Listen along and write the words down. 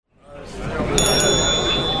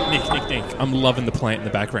I'm loving the plant in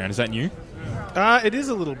the background. Is that new? It is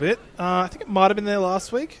a little bit. I think it might have been there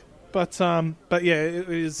last week, but yeah, it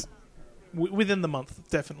is within the month,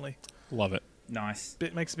 definitely. Love it. Nice.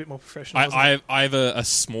 It makes it a bit more professional. I have a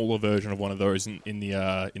smaller version of one of those in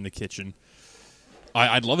the kitchen.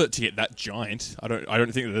 I'd love it to get that giant. I don't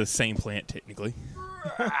think they're the same plant technically.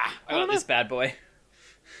 I got this bad boy.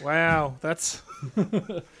 Wow, that's...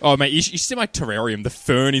 Oh, mate, you see my terrarium. The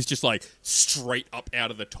fern is just like straight up out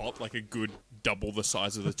of the top, like a good double the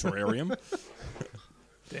size of the terrarium.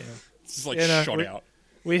 Damn. It's just like shot out.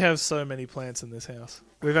 We have so many plants in this house.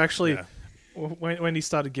 We've actually... Yeah. When he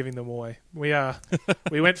started giving them away, we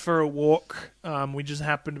went for a walk. We just I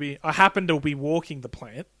happened to be walking the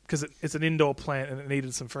plant because it's an indoor plant and it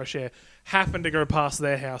needed some fresh air. Happened to go past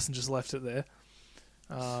their house and just left it there.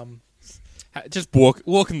 Just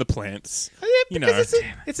walking the plants. Yeah, because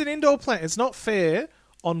it's an indoor plant. It's not fair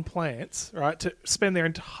on plants, right, to spend their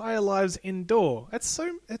entire lives indoor. It's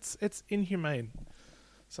inhumane.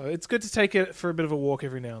 So it's good to take it for a bit of a walk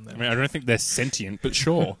every now and then. I mean, I don't think they're sentient, but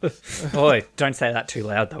sure. Boy, don't say that too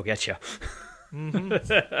loud. They'll get you.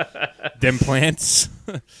 Mm-hmm. Them plants.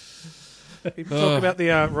 People talk about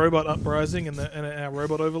the robot uprising and our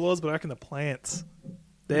robot overlords, but I reckon the plants,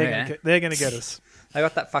 they're going to get us. They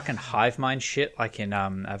got that fucking hive mind shit like in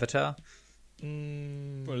Avatar.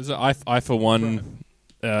 What is it? I for one,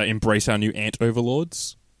 embrace our new ant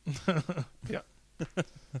overlords. Yeah.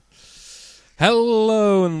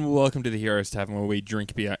 Hello and welcome to the Heroes Tavern, where we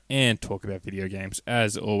drink beer and talk about video games.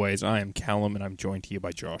 As always, I am Callum and I'm joined here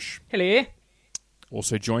by Josh. Hello.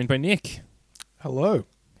 Also joined by Nick. Hello.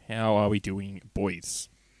 How are we doing, boys?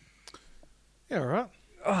 Yeah, all right.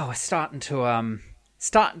 Oh, we're starting to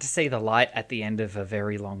see the light at the end of a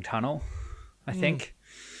very long tunnel, I think.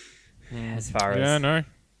 As far as... Yeah, no.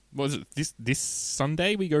 What was it? This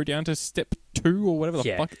Sunday we go down to step 2 or whatever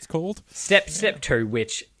the fuck it's called? Step 2,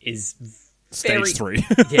 which is... Stage 3.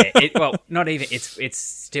 Yeah, not even. It's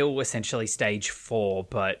still essentially stage 4,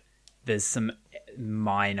 but there's some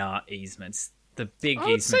minor easements. The big I would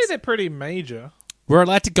easements. say they're pretty major. We're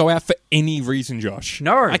allowed to go out for any reason, Josh.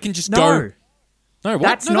 No, I can just go. No, what?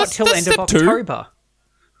 That's no, not till end of step 2. October.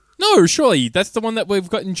 No, surely that's the one that we've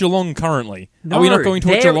got in Geelong currently. No, are we not going to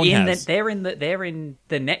what Geelong has? They're in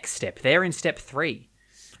the next step. They're in step 3.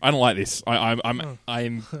 I don't like this. I'm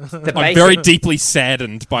The very deeply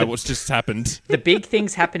saddened by what's just happened. The big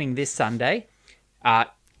thing's happening this Sunday.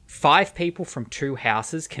 5 people from 2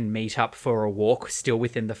 houses can meet up for a walk, still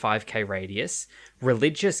within the 5k radius.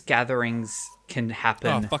 Religious gatherings can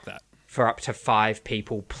happen fuck that. for up to 5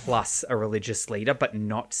 people plus a religious leader, but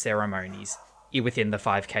not ceremonies within the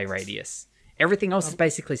 5k radius. Everything else is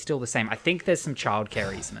basically still the same. I think there's some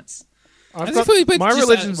childcare easements. My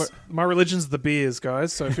religion's the beers,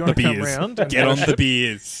 guys. So if you want to come round, get on the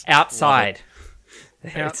beers outside.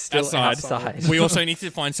 It's still outside. We also need to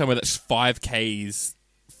find somewhere that's 5Ks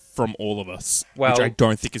from all of us, well, which I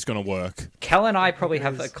don't think is going to work. Kel and I probably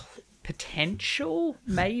have a potential,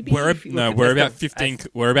 maybe. We're about 15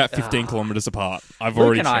 kilometers apart. I've Luke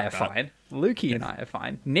already and I are checked that. fine. Lukey and I are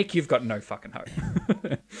fine. Nick, you've got no fucking hope.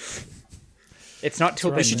 It's not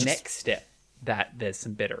till the next step that there's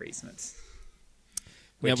some better easements.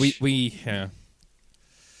 Yeah,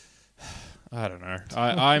 I don't know.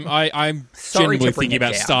 I'm genuinely thinking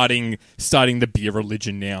about starting the beer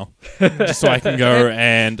religion now, just so I can go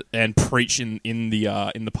and preach in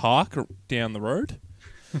the park down the road.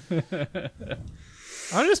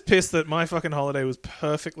 I'm just pissed that my fucking holiday was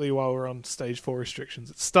perfectly while we're on stage 4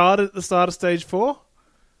 restrictions. It started at the start of stage 4,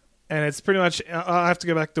 and it's pretty much I have to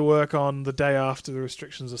go back to work on the day after the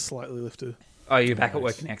restrictions are slightly lifted. Oh, you're back at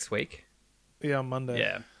work next week? Yeah, on Monday.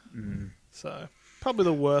 Yeah. Mm. So, probably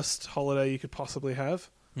the worst holiday you could possibly have.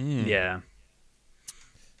 Yeah.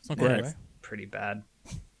 It's not great. It's pretty bad.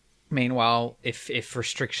 Meanwhile, if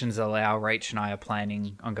restrictions allow, Rach and I are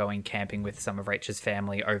planning on going camping with some of Rach's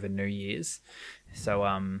family over New Year's.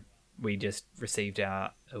 So, we just received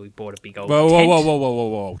we bought a big old tent.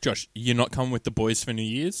 Whoa. Josh, you're not coming with the boys for New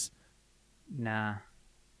Year's? Nah.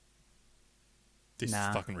 This is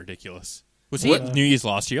fucking ridiculous. Was he at New Year's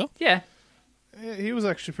last year? Yeah. Yeah, he was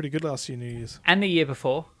actually pretty good last year, New Year's. And the year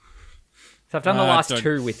before. So I've done the last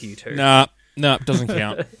 2 with you two. Nah, doesn't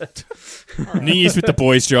count. New Year's with the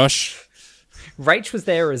boys, Josh. Rach was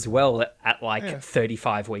there as well at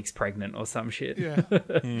 35 weeks pregnant or some shit. Yeah.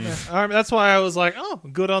 Yeah. That's why I was like, oh,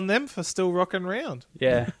 good on them for still rocking around.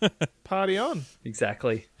 Yeah. Party on.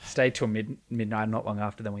 Exactly. Stayed till midnight, not long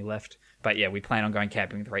after then we left. But yeah, we plan on going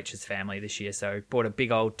camping with Rach's family this year. So bought a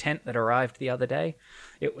big old tent that arrived the other day.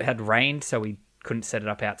 It had rained, so we couldn't set it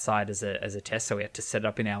up outside as a test. So we had to set it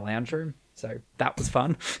up in our lounge room. So that was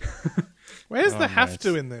fun. Where's the have mate.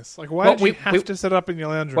 to in this? Like, why Well, did you have to set it up in your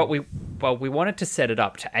lounge room? We wanted to set it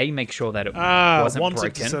up to A, make sure that it wasn't wanted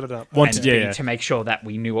broken. to set it up. And B, to make sure that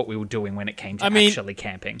we knew what we were doing when it came to actually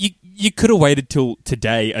camping. You could have waited till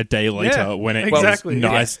today, a day later, Yeah, when it exactly, was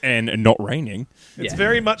nice and not raining. It's Yeah.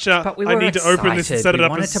 very much But we were I need to open this and set it we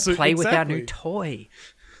up. wanted as to play with our exactly. new toy.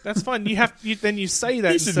 That's fine. Then you say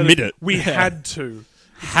that Just instead admit of, it. We Yeah. had to.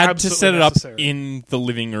 Had to absolutely set it up necessary. in the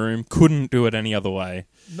living room. Couldn't do it any other way.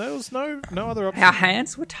 There was no other option. Our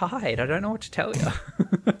hands were tied. I don't know what to tell you.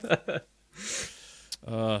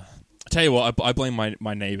 I tell you what, I blame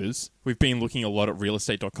my neighbours. We've been looking a lot at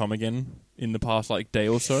realestate.com again in the past day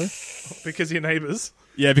or so. Because your neighbours.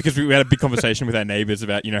 Yeah, because we had a big conversation with our neighbours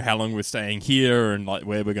about, how long we're staying here and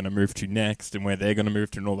where we're going to move to next and where they're going to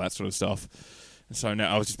move to and all that sort of stuff. And so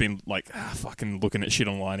now I was just been fucking looking at shit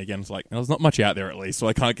online again. It's there's not much out there at least, so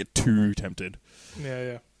I can't get too tempted.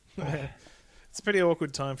 Yeah. It's a pretty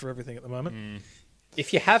awkward time for everything at the moment.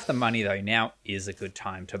 If you have the money, though, now is a good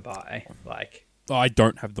time to buy. I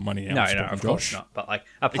don't have the money now. No, of course not. But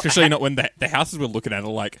especially not when the houses we're looking at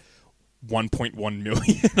are 1.1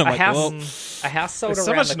 million. a house sold It's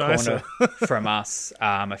so around much the nicer. corner from us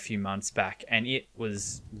a few months back, and it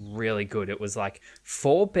was really good. It was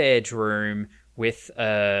 4-bedroom with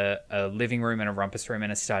a living room and a rumpus room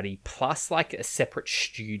and a study, plus a separate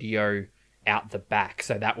studio out the back.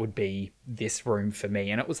 So that would be this room for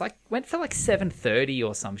me, and it was went for $730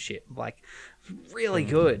 or some shit. Really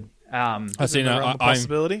good. I see. Around the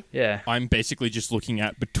possibility. Yeah. I'm basically just looking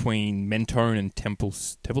at between Mentone and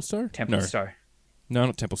Templestowe. Templestowe. No,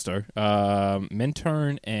 not Templestowe.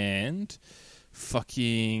 Mentone and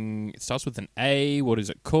fucking. It starts with an A. What is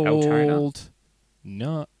it called? Altona?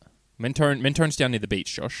 No, Mentone's down near the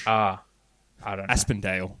beach, Josh. I don't know.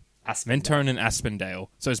 Aspendale. Aspendale. Mentone and Aspendale.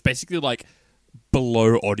 So it's basically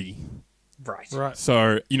below Oddie. Right.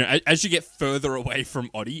 So as you get further away from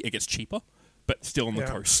Oddie, it gets cheaper, but still on the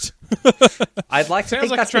coast. I'd like to Sounds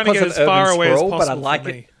think like that's you're trying to because get of as far urban away as sprawl, but possible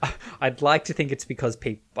I'd like to think it's because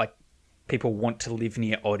people want to live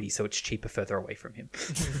near Oddie, so it's cheaper further away from him.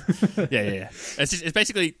 Yeah. It's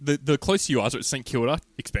basically the closer you are. So it's St Kilda,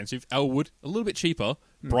 expensive. Elwood, a little bit cheaper.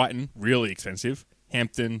 Brighton, really expensive.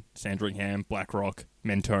 Hampton, Sandringham, Blackrock,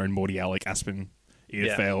 Mentone, Mordialloc, Aspen,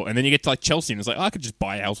 Edith Vale, and then you get to Chelsea, and it's I could just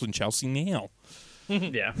buy a house in Chelsea now.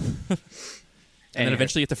 Yeah. And then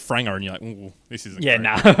eventually you get to Franger, and you're ooh, this isn't Yeah,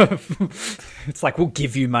 great. no. It's we'll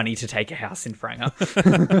give you money to take a house in Franger.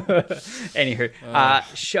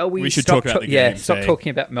 Anywho, shall we? We should stop talk about the games, stop eh?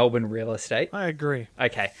 talking about Melbourne real estate. I agree.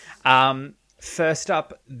 Okay. First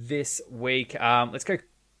up this week, let's go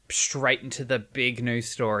straight into the big news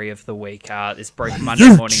story of the week. This broke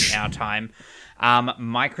Monday morning our time.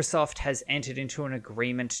 Microsoft has entered into an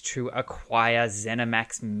agreement to acquire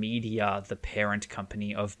ZeniMax Media, the parent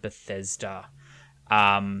company of Bethesda.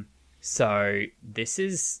 So this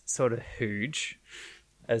is sort of huge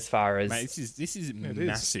as far as... Mate, this is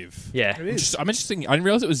massive. Yeah. It is. I'm just thinking, I didn't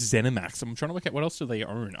realize it was ZeniMax. I'm trying to work out what else do they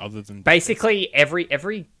own other than... Basically,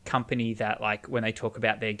 every company that, when they talk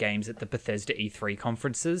about their games at the Bethesda E3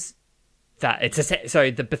 conferences, so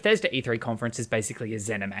the Bethesda E3 conference is basically a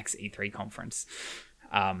ZeniMax E3 conference.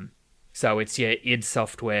 So it's id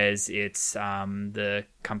Softwares, it's the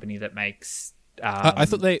company that makes... I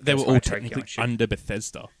thought they were all Ghostwire Tokyo technically and shit. under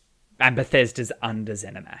Bethesda. And Bethesda's under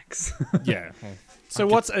ZeniMax. Yeah. So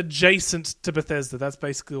what's adjacent to Bethesda? That's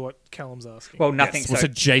basically what Callum's asking. Well, nothing. Yes. So, What's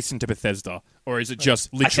adjacent to Bethesda? Or is it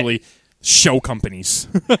just literally shell companies?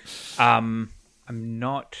 I'm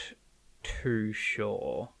not too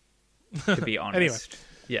sure, to be honest. Anyway.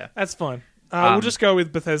 Yeah. That's fine. We'll just go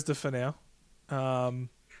with Bethesda for now. But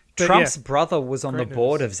Trump's yeah. brother was on Great the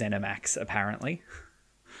board news. of ZeniMax, apparently.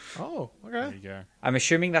 Oh, There okay. you go. I'm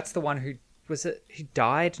assuming that's the one who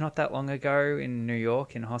died not that long ago in New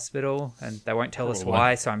York in hospital, and they won't tell us Probably.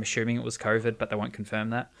 why, so I'm assuming it was COVID, but they won't confirm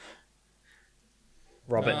that.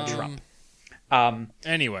 Robert Trump.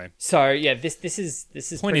 Anyway, So yeah, this is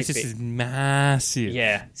point pretty is, this big. is massive.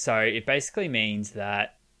 Yeah, so it basically means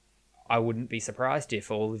that I wouldn't be surprised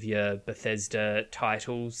if all of your Bethesda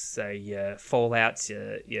titles, so your Fallouts,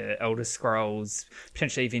 your Elder Scrolls,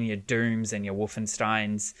 potentially even your Dooms and your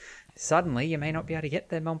Wolfensteins, suddenly you may not be able to get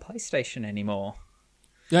them on PlayStation anymore.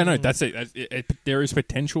 Yeah, no, that's it. There is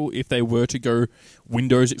potential if they were to go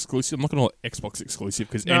Windows exclusive. I'm not going to Xbox exclusive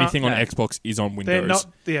because anything on Xbox is on Windows. They're not.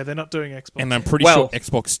 Yeah, they're not doing Xbox. And I'm pretty sure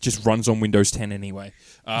Xbox just runs on Windows 10 anyway.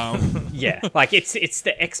 Yeah, it's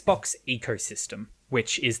the Xbox ecosystem,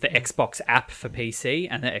 which is the Xbox app for PC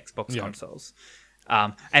and the Xbox consoles.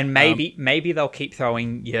 And maybe they'll keep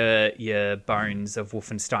throwing your bones of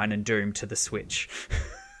Wolfenstein and Doom to the Switch.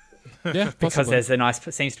 Yeah, because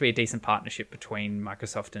possibly. seems to be a decent partnership between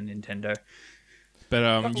Microsoft and Nintendo.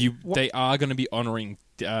 But they are going to be honoring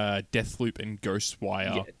Deathloop and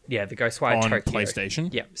Ghostwire Yeah, the Ghostwire on Tokyo.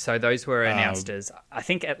 PlayStation. Yeah, so those were announced as, I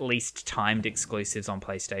think, at least timed exclusives on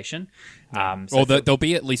PlayStation. They'll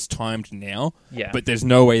be at least timed now. Yeah. But there's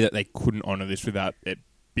no way that they couldn't honor this without it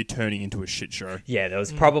be turning into a shit show. Yeah, there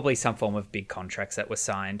was probably some form of big contracts that were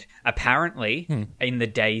signed. Apparently, in the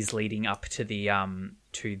days leading up to the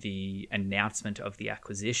announcement of the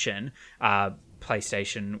acquisition,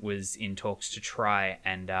 PlayStation was in talks to try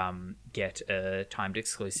and get a timed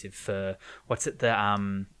exclusive for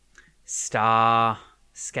the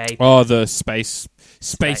Starscape. Oh, the space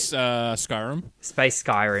Skyrim. Space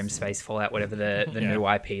Skyrim, Space Fallout, whatever the new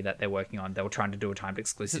IP that they're working on. They were trying to do a timed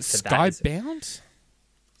exclusive for that. Skybound?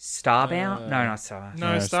 Starbound? No, not Star.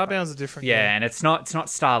 No, Starbound's a different game. Yeah, and it's not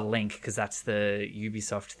Starlink because that's the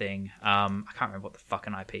Ubisoft thing. I can't remember what the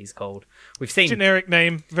fucking IP is called. We've seen Generic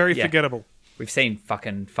name, very forgettable. We've seen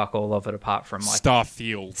fucking fuck all of it apart from like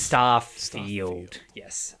Starfield. Starfield.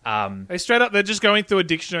 Yes. They straight up, they're just going through a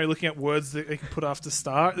dictionary looking at words that they can put after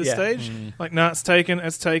star at this stage. Like, nah, it's taken.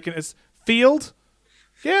 It's field.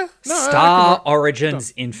 Yeah. No, Star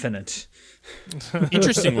Origins Infinite.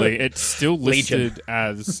 Interestingly, it's still Legion. listed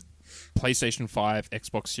as PlayStation 5,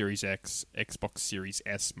 Xbox Series X, Xbox Series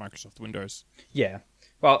S, Microsoft Windows. Yeah.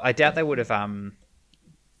 Well, I doubt they would have. Done.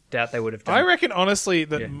 I reckon honestly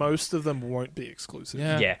that most of them won't be exclusive.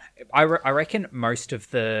 Yeah, I reckon most of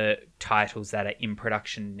the titles that are in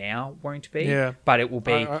production now won't be. Yeah. But it will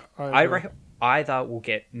be. I reckon either we'll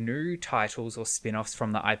get new titles or spin-offs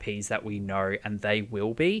from the IPs that we know, and they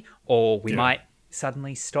will be, or we might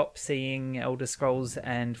suddenly stop seeing Elder Scrolls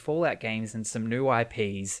and Fallout games and some new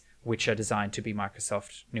IPs which are designed to be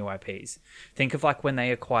Microsoft new IPs. Think of like when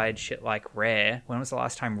they acquired shit like Rare. When was the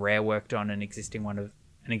last time Rare worked on an existing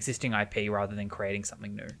IP rather than creating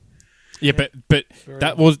something new? Yeah, but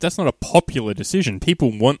that's not a popular decision.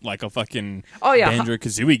 People want like a fucking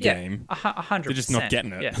Banjo-Kazooie game. 100%. They're just not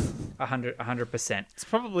getting it. Yeah, 100%. It's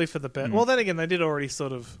probably for the best. Well, then again, they did already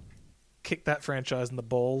sort of kick that franchise in the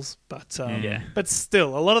balls, but but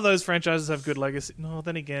still, a lot of those franchises have good legacy. No,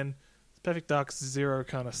 then again, Perfect Dark Zero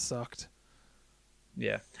kind of sucked.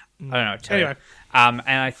 Yeah. I don't know. Anyway. And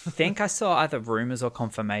I think I saw either rumors or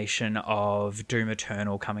confirmation of Doom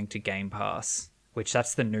Eternal coming to Game Pass, which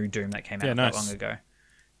that's the new Doom that came out not long ago.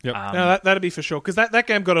 Yep. No, that'd be for sure, because that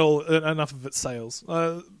game got enough of its sales.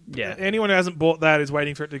 Anyone who hasn't bought that is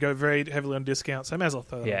waiting for it to go very heavily on discount, so I may as well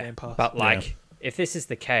throw that on Game Pass. But like, if this is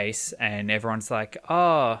the case and everyone's like,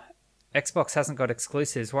 oh, Xbox hasn't got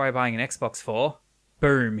exclusives, what are you buying an Xbox for?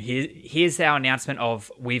 Boom, here's our announcement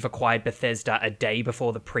of we've acquired Bethesda a day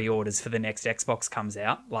before the pre-orders for the next Xbox comes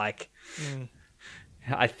out. Like,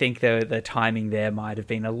 I think the timing there might have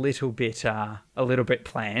been a little bit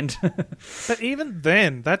planned. But even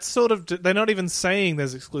then, that's sort of, they're not even saying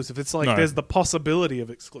there's exclusive. It's like there's the possibility of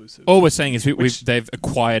exclusive. All we're saying is they've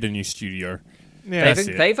acquired a new studio. Yeah,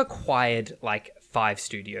 they've acquired like 6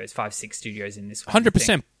 studios in this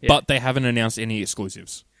 100%, but they haven't announced any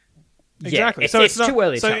exclusives. Exactly. So it's not, too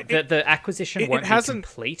early. So the acquisition won't be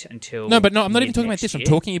complete until No, but no, I'm not even talking about this. year. I'm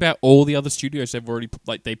talking about all the other studios they've already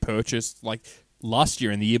they purchased like last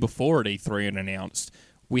year and the year before at E3 and announced.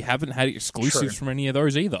 We haven't had exclusives from any of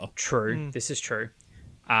those either. True. This is true.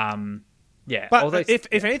 Yeah. But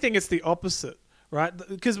if anything, it's the opposite, right?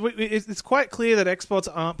 Because it's quite clear that Xbox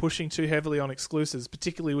aren't pushing too heavily on exclusives,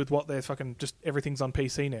 particularly with what they're fucking just everything's on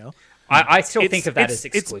PC now. I still think of that as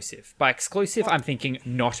exclusive. By exclusive, I'm thinking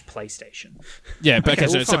not PlayStation. Yeah, but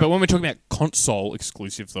but when we're talking about console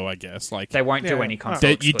exclusive, though, I guess like they won't do any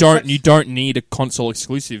console. You don't need a console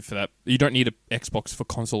exclusive for that. You don't need an Xbox for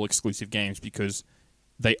console exclusive games because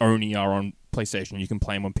they only are on PlayStation. You can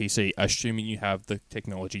play them on PC, assuming you have the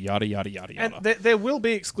technology. Yada yada yada yada. And there will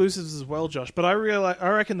be exclusives as well, Josh. But I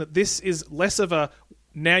reckon that this is less of a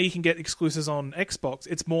now you can get exclusives on Xbox.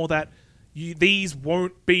 It's more that these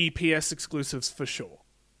won't be PS exclusives for sure.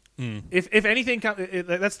 If anything,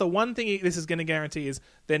 that's the one thing this is going to guarantee is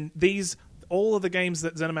then all of the games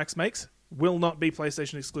that ZeniMax makes will not be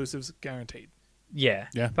PlayStation exclusives, guaranteed. Yeah.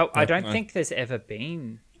 But I don't think there's ever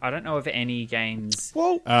been. I don't know of any games.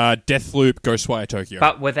 Well, Deathloop, Ghostwire Tokyo.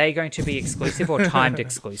 But were they going to be exclusive or timed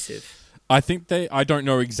exclusive? I think I don't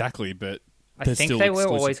know exactly, but I think they were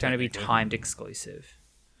always going to be timed exclusive.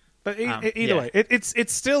 But either way,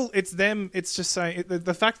 it's still them. It's just saying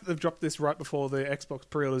the fact that they've dropped this right before the Xbox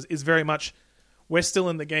pre-orders is very much we're still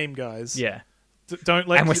in the game, guys. Yeah. Don't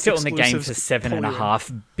let and we're still in the game for $7.5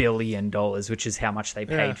 $7.5 billion, which is how much they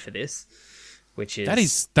paid for this. which is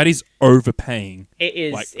that is overpaying. it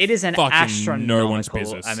is like, it is an fucking no one's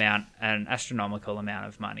business. astronomical amount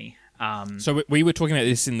of money. So we were talking about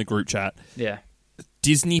this in the group chat. Yeah.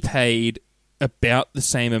 Disney paid about the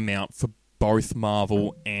same amount for both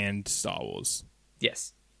Marvel and Star Wars.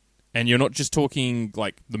 Yes. And you're not just talking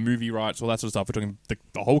like the movie rights, all that sort of stuff. We're talking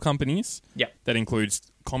the whole companies. Yeah. That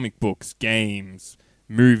includes comic books, games,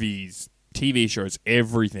 movies, TV shows,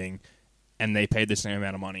 everything. And they paid the same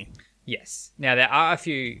amount of money. Yes. Now, there are a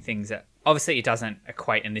few things that obviously it doesn't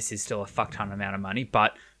equate, and this is still a fuck ton amount of money,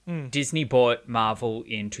 but Disney bought Marvel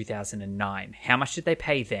in 2009. How much did they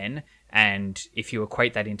pay then? And if you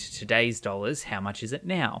equate that into today's dollars, how much is it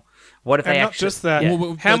now? What if And they not actually... just that,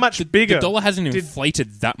 Yeah. how much bigger? The dollar hasn't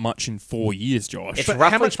inflated that much in 4 years, Josh. It's But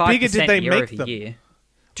roughly how much 5% bigger did they year make over them? year.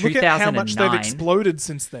 Look at how much they've 2009 exploded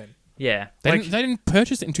since then. Yeah. They didn't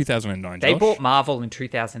purchase it in 2009, They Josh. bought Marvel in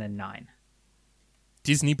 2009.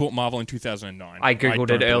 Disney bought Marvel in 2009. I googled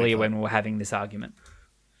don't it earlier believe that. when we were having this argument.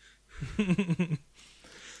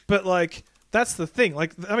 But like that's the thing.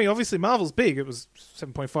 Like I mean, obviously Marvel's big. It was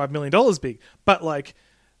 $7.5 million big. But like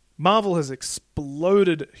Marvel has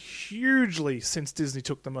exploded hugely since Disney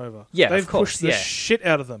took them over. Yeah, they've of course, pushed the yeah. shit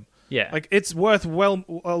out of them. Yeah. Like it's worth a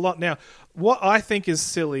lot now. What I think is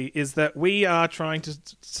silly is that we are trying to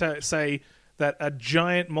say that a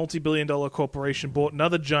giant multi-billion-dollar corporation bought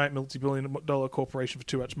another giant multi-billion-dollar corporation for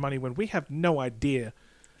too much money when we have no idea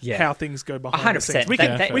how things go behind the scenes. 100%. We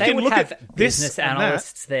can, They we can would look have at this business and that.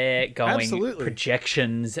 analysts there going Absolutely.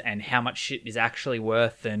 projections and how much shit is actually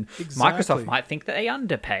worth, and Exactly. Microsoft might think that they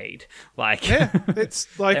underpaid. Like, Yeah,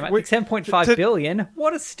 it's like they might think 10.5 billion.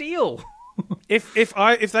 What a steal! If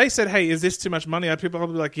they said, "Hey, is this too much money?" I'd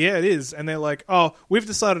probably be like, "Yeah, it is," and they're like, "Oh, we've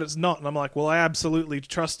decided it's not," and I'm like, "Well, I absolutely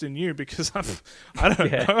trust in you because I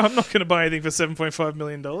don't know, I'm not going to buy anything for $7.5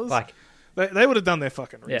 million." Like, they would have done their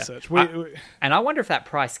fucking research. and I wonder if that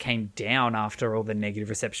price came down after all the negative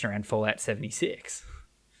reception around Fallout 76.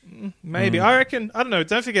 Maybe I reckon. I don't know.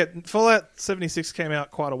 Don't forget, Fallout 76 came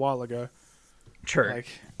out quite a while ago. True, Like,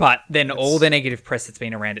 but then all the negative press that's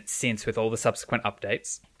been around it since, with all the subsequent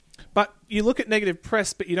updates. But you look at negative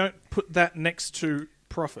press, but you don't put that next to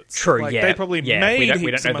profits. True, Like, yeah. They probably yeah. made we don't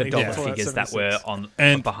heaps know of the money dollar for Fallout figures that 76. were on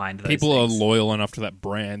And behind those people things. are loyal enough to that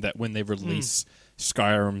brand that when they release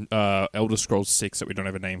Skyrim, Elder Scrolls 6 that we don't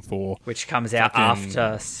have a name for, Which comes out fucking-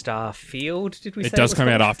 after Starfield, did we say? it does was come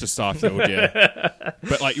out called? after Starfield, yeah.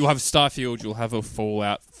 But like you'll have Starfield, you'll have a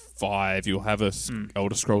Fallout 5, you'll have a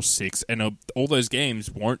Elder Scrolls 6, and all those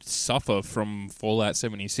games won't suffer from Fallout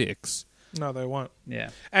 76. No, they won't. Yeah.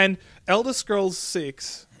 And Elder Scrolls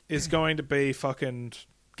 6 is going to be fucking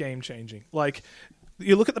game changing. Like,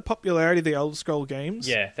 you look at the popularity of the Elder Scroll games.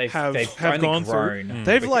 Yeah, they've have only gone grown through. with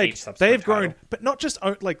They've each subsequent they've grown, title. but not just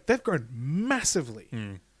like they've grown massively.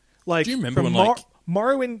 Like, Do you remember from when, like-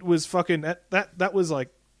 Morrowind was fucking that was like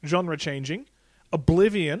genre changing.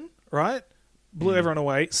 Oblivion, right? Blew everyone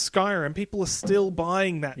away. Skyrim, people are still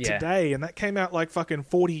buying that Yeah. today, and that came out like fucking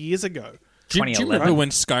 40 years ago. Do you 2011. remember when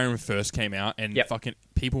Skyrim first came out and Yep. fucking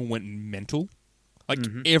people went mental? Like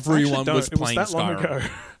I everyone actually was don't. playing It was that long Skyrim. ago.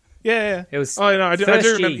 Yeah. It was Oh no, I do first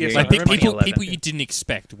remember. year Yes, use. I Like remember. people 2011. you didn't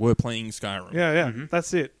expect were playing Skyrim. Yeah,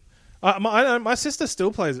 that's it. I know my sister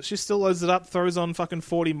still plays it. She still loads it up, throws on fucking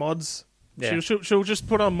 40 mods. Yeah. She'll just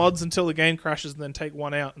put on mods until the game crashes, and then take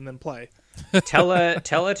one out and then play. tell her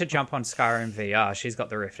to jump on Skyrim VR. She's got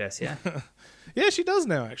the Rift S, yeah. Yeah, she does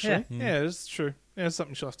now. Actually, Yeah. yeah, it's true. Yeah, it's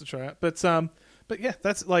something she'll have to try out. But yeah,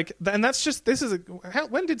 that's like, and that's just this is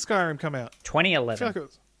when did Skyrim come out? I feel 2011. like it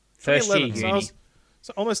was First year 2011, uni.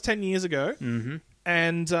 so almost 10 years ago. Mm-hmm.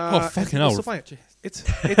 And Oh, and fucking people hell. still play it. It's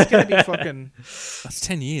gonna be fucking That's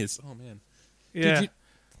 10 years. Oh man. yeah.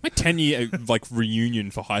 My 10-year like reunion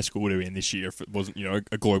for high school would have been this year if it wasn't,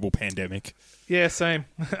 a global pandemic. Yeah, same.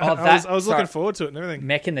 Oh, I was looking sorry. forward to it and everything.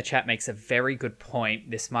 Mech in the chat makes a very good point.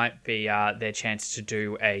 This might be their chance to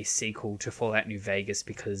do a sequel to Fallout New Vegas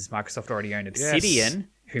because Microsoft already owned Obsidian,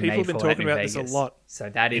 who People made have been Fallout talking New about this Vegas. a lot. So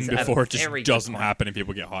that is And before a it just very good doesn't point. happen and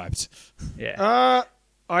people get hyped. Yeah,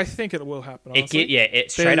 I think it will happen. Honestly. it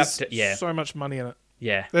straight up. There's so much money in it.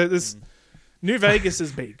 Yeah. There's New Vegas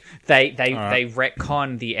is big. They right.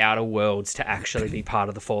 retcon the Outer Worlds to actually be part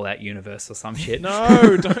of the Fallout universe or some shit.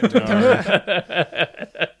 No, don't.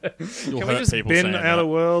 You'll Can we hurt just people bin saying Outer that.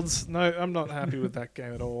 Worlds? No, I'm not happy with that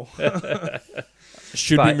game at all.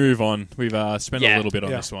 Should But- we move on? We've spent Yeah. a little bit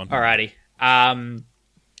on Yeah. this one. Alrighty.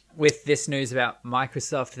 With this news about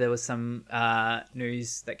Microsoft, there was some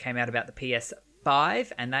news that came out about the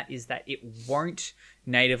PS5, and that is that it won't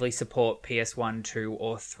natively support PS1, 2,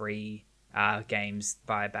 or 3 games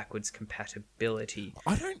via backwards compatibility.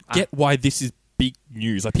 I don't get why this is big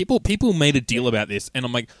news. Like people made a deal about this, and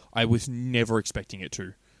I'm like, I was never expecting it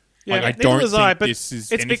to. Yeah, like, I neither don't was think but this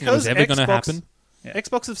is it's anything that was ever going to happen. Yeah.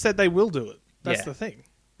 Xbox have said they will do it. That's Yeah. the thing.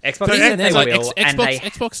 Xbox So said they like, will, and they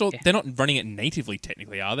Xbox, they're not running it natively,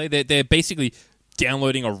 technically, are they? They're basically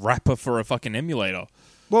downloading a wrapper for a fucking emulator.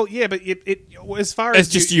 Well, yeah, but it as far as It's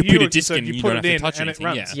just you put a were disc concerned, in, you put don't it have to in touch and anything, it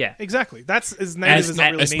runs. yeah. Exactly. That's as native as it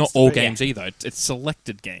really It's needs not to all be. games either. It's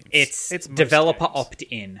selected games. It's It's most developer games.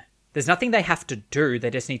 opt-in. There's nothing they have to do. They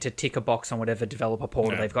just need to tick a box on whatever developer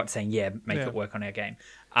portal Yeah. they've got saying, make Yeah. it work on our game.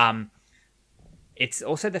 It's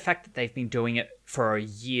also the fact that they've been doing it for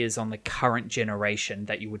years on the current generation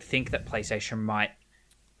that you would think that PlayStation might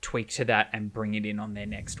tweak to that and bring it in on their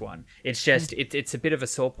next one. It's just, it's a bit of a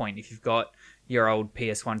sore point if you've got your old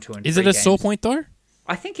PS1, 2, and 3 Is it a sore games. point though?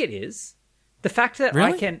 I think it is. The fact that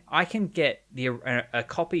Really? I can get a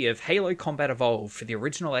copy of Halo Combat Evolved for the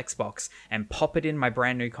original Xbox and pop it in my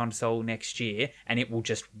brand new console next year, and it will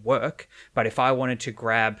just work. But if I wanted to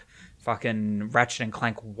grab fucking Ratchet and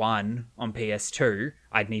Clank 1 on PS2,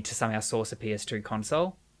 I'd need to somehow source a PS2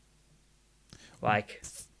 console. Like,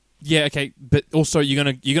 Yeah, okay, but also you're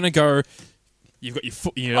gonna go. You've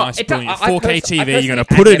got your nice it brilliant I 4K personally TV. You're gonna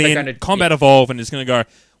am put it never in gonna- Combat yeah. Evolve, and it's gonna go.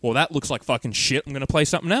 Well, that looks like fucking shit. I'm gonna play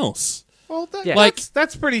something else. Well, Yeah.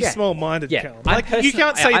 that's pretty Yeah. small-minded, Yeah. Callum. I'm Like, you personally-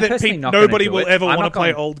 can't say I'm that personally not gonna nobody do will it. ever I'm want to not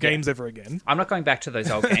play going- old yeah. games ever again. I'm not going back to those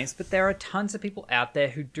old games, but there are tons of people out there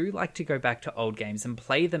who do like to go back to old games and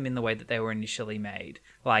play them in the way that they were initially made.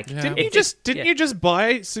 Like, Yeah. Didn't yeah. you just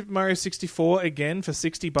buy Super Mario 64 again for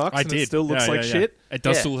 $60? I and did. It still looks Yeah, like yeah, shit. yeah. It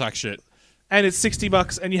does Yeah. still look like shit. And it's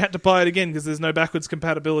 $60, and you had to buy it again because there's no backwards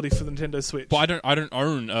compatibility for the Nintendo Switch. But I don't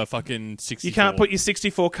own a fucking 64. You can't put your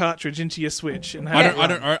 64 cartridge into your Switch and have I it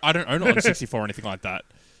don't run. I don't own it on 64 or anything like that.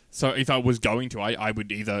 So if I was going to, I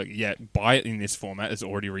would either buy it in this format as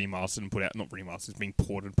already remastered and put out, not remastered, it's being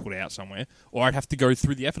ported and put out somewhere, or I'd have to go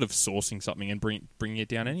through the effort of sourcing something and bringing it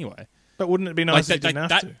down anyway. But wouldn't it be nice if you didn't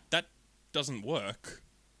have to? That doesn't work.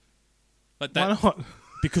 Like Why that, not?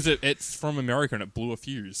 because it's from America and it blew a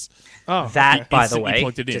fuse. Oh, That, okay. by the Instantly way,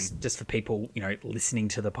 plugged it in. just for people listening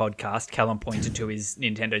to the podcast, Callum pointed to his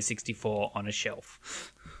Nintendo 64 on a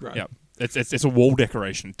shelf. Right. Yeah, it's a wall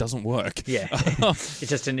decoration. It doesn't work. Yeah, it's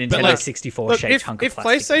just a Nintendo like, 64 Look, shaped if hunk of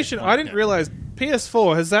plastic. PlayStation, I didn't realize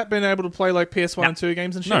PS4 has that been able to play like PS1 and 2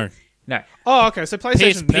 games and shit. No. No, Oh, okay. So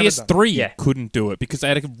PlayStation PS3 Yeah. couldn't do it because they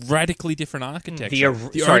had a radically different architecture.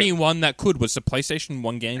 The sorry. only one that could was the PlayStation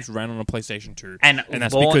 1 games ran on a PlayStation 2. And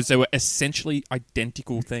that's launch- because they were essentially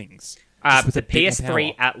identical things. just with the a bit more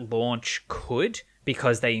PS3 power. at launch could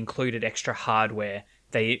because they included extra hardware.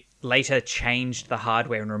 They later changed the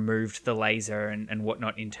hardware and removed the laser and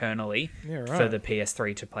whatnot internally Yeah, right. for the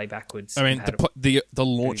PS3 to play backwards. I mean, compatible. the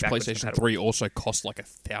launch backwards PlayStation compatible. 3 also cost like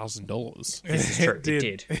 $1,000 This is true. It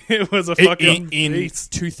did. It was a fucking in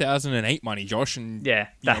beast. 2008 money, Josh. And Yeah,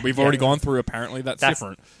 we've already gone through. Apparently, that's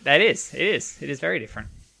different. That is. It is very different.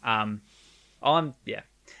 Yeah,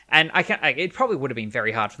 and it probably would have been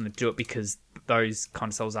very hard for them to do it because those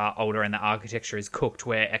consoles are older and the architecture is cooked.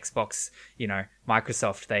 Where Xbox,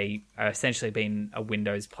 Microsoft, they are essentially been a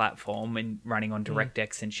Windows platform and running on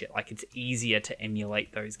DirectX and shit. Like it's easier to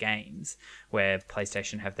emulate those games. Where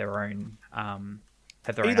PlayStation have their own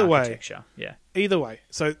Either way. architecture. Yeah. Either way.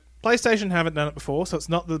 So PlayStation haven't done it before, so it's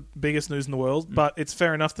not the biggest news in the world, but it's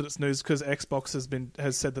fair enough that it's news because Xbox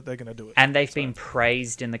has said that they're going to do it. And they've been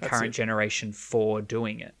praised in the current it. generation for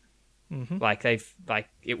doing it. Mm-hmm.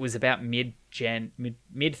 It was about mid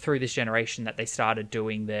through this generation that they started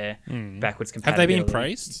doing their backwards Have they compatibility. been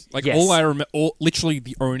praised? Like Yes. all I remember, literally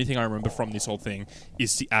the only thing I remember from this whole thing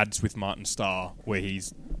is the ads with Martin Starr, where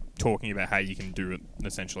he's talking about how you can do it.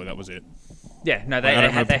 Essentially, that was it. Yeah, no, I don't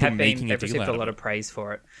remember they people have making been. a They've deal received a out of lot it. of praise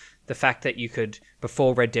for it. The fact that you could,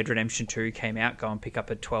 before Red Dead Redemption 2 came out, go and pick up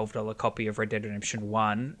a $12 copy of Red Dead Redemption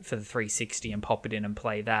 1 for the 360 and pop it in and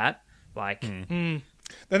play that. Like, Then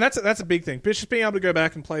that's a big thing. But just being able to go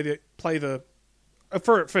back and play the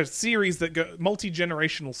for a series that go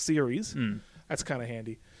multi-generational series, that's kind of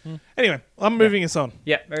handy. Anyway, I'm moving us on.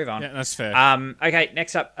 yeah, move on. Yeah, that's fair. Okay,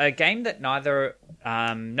 next up, a game that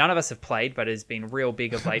none of us have played but has been real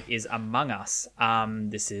big of late is Among Us.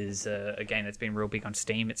 This is a game that's been real big on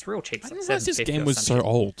Steam. It's real cheap. It's I like didn't realize this $7.50 game or was something. so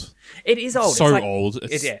old. It is old. So It's like- old.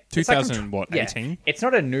 It's like 2000 from- what, 18? It's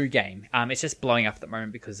not a new game. It's just blowing up at the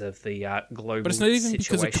moment because of the global But it's not even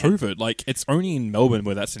because of situation. COVID. Like, it's only in Melbourne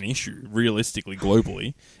where that's an issue, realistically,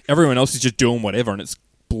 globally. Everyone else is just doing whatever, and it's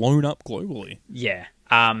blown up globally. Yeah.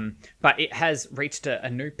 But it has reached a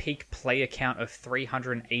new peak player count of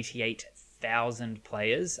 100,000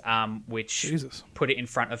 players, which Jesus. put it in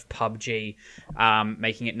front of PUBG,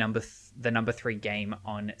 making it the number 3 game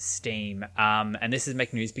on Steam. And this is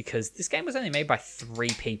making news because this game was only made by 3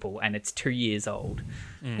 people and it's 2 years old.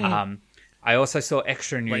 I also saw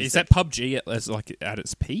extra news. Wait, is that PUBG at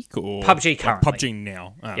its peak, or PUBG currently? PUBG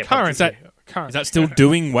now. Oh. Yeah, Current. Is that still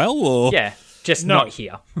doing well, or Yeah, just not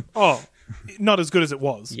here. Oh, not as good as it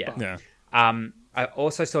was. Yeah. but- yeah? I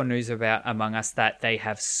also saw news about Among Us that they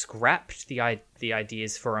have scrapped the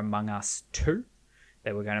ideas for Among Us 2.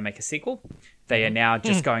 They were going to make a sequel. They are now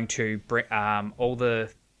just going to bring all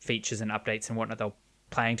the features and updates and whatnot they're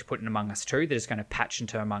planning to put in Among Us 2. They're just going to patch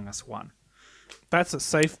into Among Us 1. That's a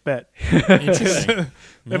safe bet. Interesting.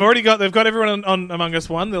 They've got everyone on Among Us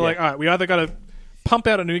 1. They're like, all right, we either got to pump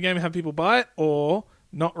out a new game and have people buy it, or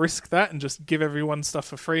not risk that and just give everyone stuff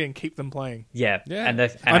for free and keep them playing. Yeah. Yeah, And I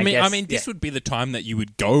guess, mean, this would be the time that you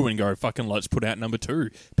would go fucking let's put out number 2.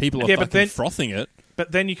 People are Yeah, but fucking then- frothing it.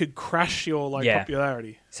 But then you could crash your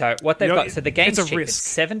popularity. So what they've You know, got, so the game's it's a cheap.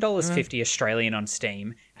 risk. It's $7.50 Australian on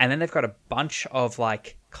Steam, and then they've got a bunch of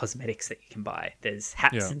like cosmetics that you can buy. There's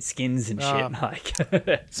hats and skins and shit. Like,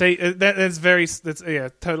 See,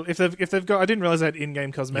 total. If they've got, I didn't realize they had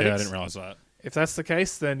in-game cosmetics. Yeah, I didn't realize that. If that's the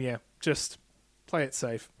case, then yeah, just play it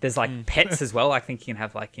safe. there's like pets as well. I think you can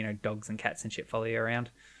have like dogs and cats and shit follow you around.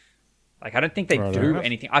 Like I don't think they do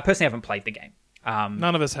anything. I personally haven't played the game.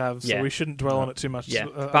 None of us have, so yeah. we shouldn't dwell on it too much. Yeah.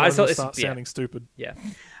 But I thought start sounding stupid. Yeah.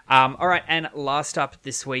 All right. And last up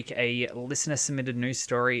this week, a listener submitted news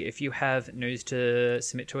story. If you have news to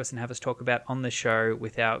submit to us and have us talk about on the show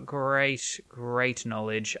with our great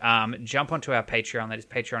knowledge, jump onto our Patreon. That is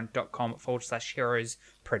patreon.com/Heroes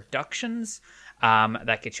Productions.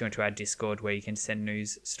 That gets you into our Discord where you can send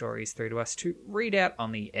news stories through to us to read out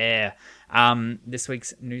on the air. This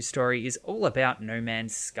week's news story is all about No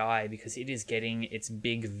Man's Sky because it is getting its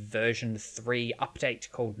big version 3 update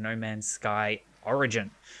called No Man's Sky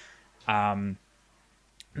Origin.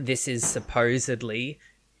 This is supposedly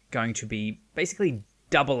going to be basically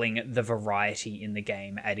doubling the variety in the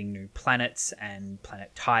game, adding new planets and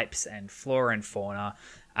planet types and flora and fauna,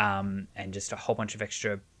 and just a whole bunch of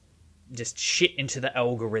extra just shit into the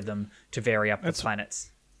algorithm to vary up the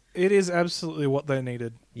planets. It is absolutely what they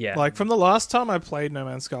needed. Yeah. Like from the last time I played No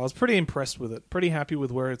Man's Sky, I was pretty impressed with it. Pretty happy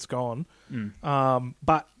with where it's gone.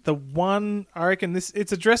 But the one, I reckon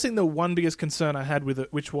it's addressing the one biggest concern I had with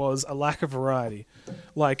it, which was a lack of variety.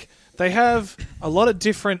 Like they have a lot of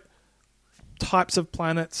different types of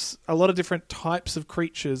planets, a lot of different types of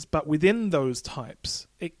creatures, but within those types,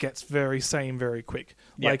 it gets very same very quick.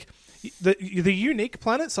 Yep. Like the unique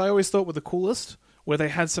planets I always thought were the coolest, where they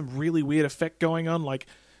had some really weird effect going on. Like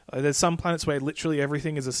there's some planets where literally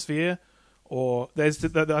everything is a sphere, or there's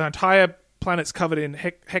the entire planet's covered in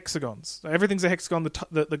hexagons. Everything's a hexagon.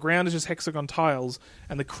 The ground is just hexagon tiles,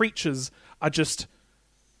 and the creatures are just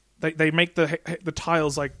they make the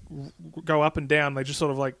tiles like go up and down. They just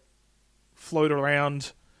sort of like float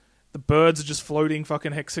around. The birds are just floating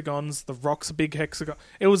fucking hexagons. The rocks are big hexagon.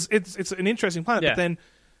 It's an interesting planet, but then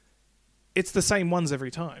it's the same ones every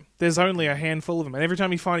time. There's only a handful of them, and every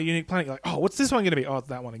time you find a unique planet, you're like, oh, what's this one going to be? Oh, it's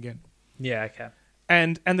that one again. Yeah, okay.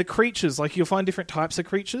 And the creatures, like you'll find different types of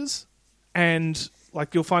creatures, and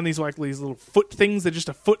like you'll find these little foot things. They're just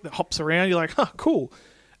a foot that hops around. You're like, huh, cool.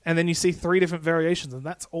 And then you see 3 different variations, and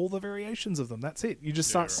that's all the variations of them. That's it. You just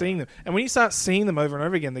start seeing them. And when you start seeing them over and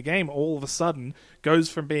over again, the game all of a sudden goes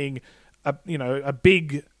from being a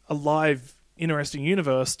big, alive, interesting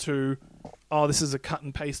universe to, oh, this is a cut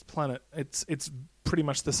and paste planet. It's pretty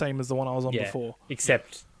much the same as the one I was on before.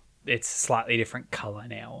 Except it's slightly different color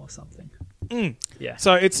now or something. Yeah.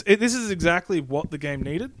 So this is exactly what the game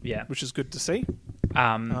needed. Yeah. Which is good to see. They're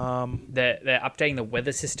updating the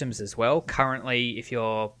weather systems as well. Currently, if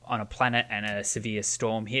you're on a planet and a severe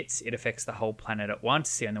storm hits, it affects the whole planet at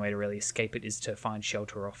once. The only way to really escape it is to find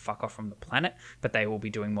shelter or fuck off from the planet. But they will be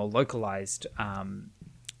doing more localized That'll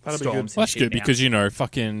storms. be good. And That's shit good now. because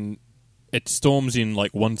fucking it storms in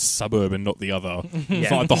like one suburb and not the other.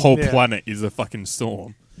 It's Yeah. like the whole Yeah. planet is a fucking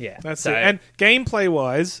storm. Yeah, That's so, it. And gameplay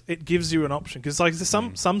wise, it gives you an option because like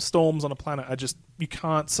some storms on a planet are just you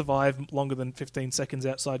can't survive longer than 15 seconds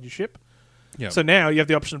outside your ship. Yeah. So now you have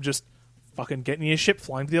the option of just fucking getting your ship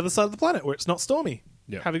flying to the other side of the planet where it's not stormy.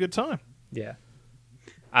 Yeah. Have a good time. yeah.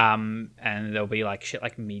 And there'll be like shit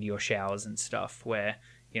like meteor showers and stuff where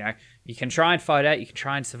you can try and fight out, you can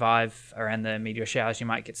try and survive around the meteor showers. You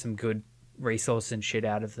might get some good resource and shit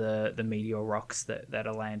out of the meteor rocks that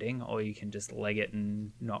are landing, or you can just leg it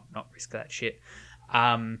and not risk that shit.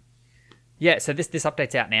 Yeah, so this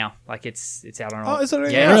update's out now. Like it's out on all. Oh, is it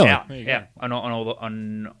already yeah, out? it's Really? out. There you Yeah,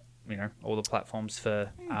 on all the platforms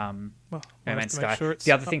for No Well, Man's have to make Sky. sure it's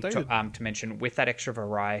The other thing updated. to mention, with that extra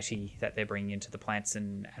variety that they're bringing into the plants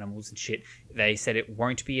and animals and shit, they said it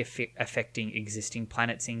won't be affecting existing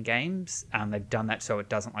planets in games. They've done that so it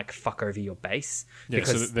doesn't like fuck over your base. Yeah,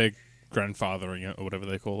 so that they're grandfathering it or whatever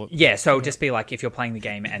they call it. Yeah, so it'll just be like if you're playing the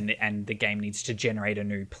game and the game needs to generate a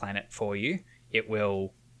new planet for you, it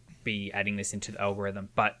will be adding this into the algorithm.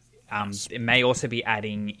 But it may also be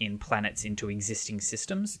adding in planets into existing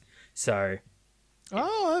systems. So,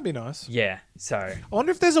 Oh, that'd be nice. yeah. So, I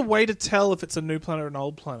wonder if there's a way to tell if it's a new planet or an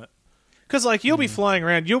old planet. Because, like, you'll be flying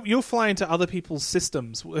around. You'll fly into other people's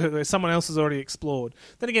systems where someone else has already explored.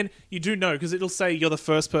 Then again, you do know, because it'll say you're the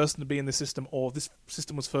first person to be in this system, or this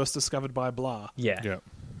system was first discovered by blah. yeah. Yeah.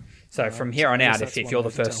 So from here so on I guess out, that's if one you're the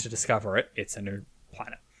way to first tell. to discover it, it's a new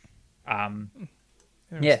planet. Yeah,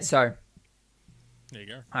 Interesting. so There you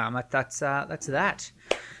go. that's that.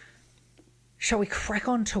 Shall we crack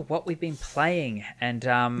on to what we've been playing? And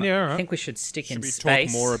all right. I think we should stick Should in we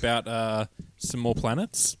space. talk more about some more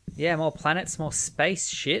planets? Yeah, more planets, more space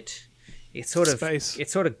shit. It sort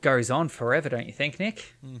of goes on forever, don't you think,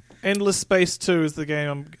 Nick? Endless Space 2 is the game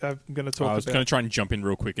I'm going to talk I was about. going to try and jump in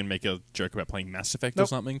real quick and make a joke about playing Mass Effect or Nope.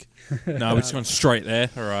 something. No, we're just going straight there.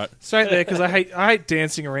 All right. Straight there, because I hate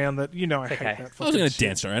dancing around that. I hate okay. that I was fucking going to shit.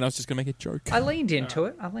 dance around. I was just going to make a joke. I leaned into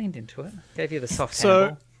it. Gave you the soft So-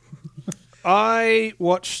 handball. I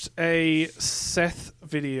watched a Seth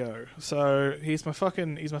video. So he's my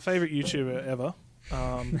favorite YouTuber ever.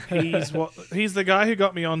 He's the guy who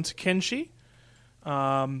got me on to Kenshi.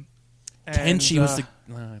 Kenshi was the.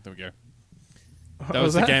 There we go. That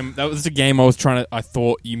was the that? game. That was the game I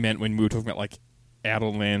thought you meant when we were talking about like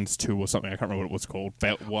Outerlands 2 or something. I can't remember what it was called.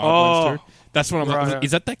 Wildlands 2. That's what I'm right, like. right.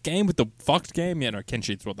 Is that game with the fucked game? Yeah, no,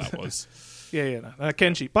 Kenshi's what that was. Yeah, no.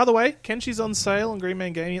 Kenshi. By the way, Kenshi's on sale on Green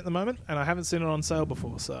Man Gaming at the moment, and I haven't seen it on sale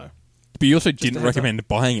before, so... But you also didn't a heads recommend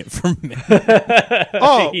buying it from me.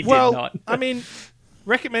 Oh, He did well, not. I mean,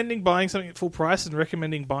 recommending buying something at full price and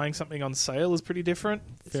recommending buying something on sale is pretty different.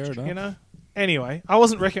 Fair enough. Anyway, I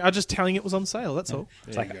wasn't I was just telling it was on sale, that's all.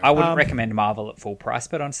 It's like I wouldn't recommend Marvel at full price,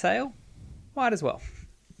 but on sale, might as well.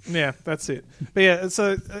 Yeah, that's it. But yeah,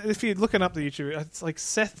 so if you're looking up the YouTube, it's like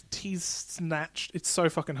Seth T. Snatched. It's so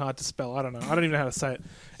fucking hard to spell. I don't know. I don't even know how to say it.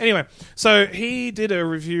 Anyway, so he did a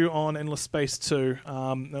review on Endless Space 2.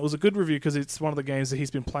 It was a good review because it's one of the games that he's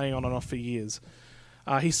been playing on and off for years.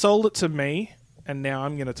 He sold it to me, and now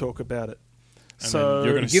I'm going to talk about it. And So then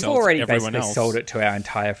you're gonna You've sell it to already everyone basically else. sold it to our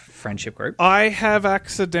entire friendship group. I have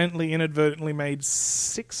accidentally, inadvertently made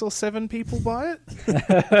 6 or 7 people buy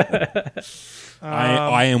it.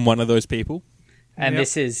 I am one of those people. And Yep.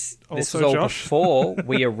 this Also was all Josh. before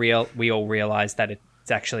we all realized that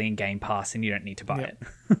it's actually in Game Pass and you don't need to buy Yep.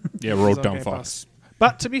 it. Yeah, we're all It's on dumb Game fucks. Pass.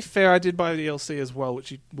 But to be fair, I did buy the DLC as well,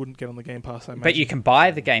 which you wouldn't get on the Game Pass, I imagine. But you can buy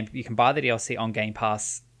the DLC on Game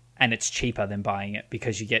Pass, and it's cheaper than buying it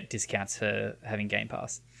because you get discounts for having Game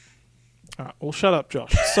Pass. All right, well, shut up,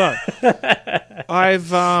 Josh. So,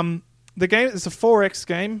 the game is a 4X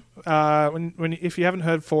game. If you haven't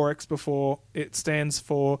heard 4X before, it stands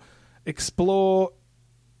for Explore,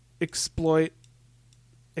 Exploit,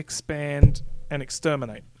 Expand, and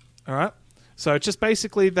Exterminate. All right? So it's just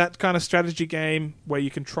basically that kind of strategy game where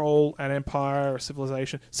you control an empire or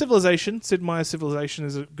civilization. Sid Meier's Civilization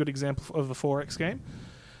is a good example of a 4X game.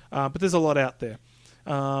 But there's a lot out there.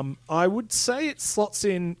 I would say it slots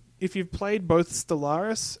in, if you've played both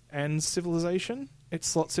Stellaris and Civilization, it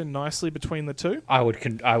slots in nicely between the two. I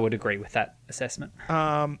would agree with that assessment.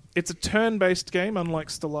 It's a turn-based game, unlike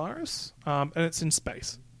Stellaris, and it's in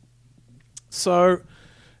space. So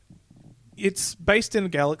it's based in a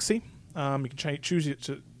galaxy. You can choose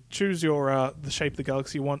the shape of the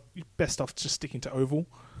galaxy you want. You're best off just sticking to oval.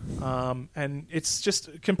 And it's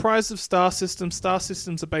just comprised of star systems. Star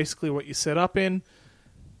systems are basically what you set up in,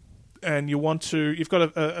 and you've got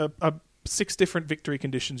a 6 different victory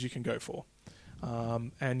conditions you can go for,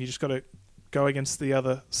 and you just got to go against the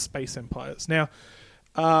other space empires. Now,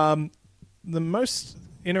 the most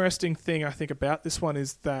interesting thing I think about this one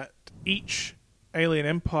is that each alien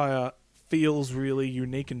empire feels really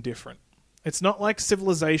unique and different. It's not like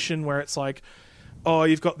Civilization where it's like, oh,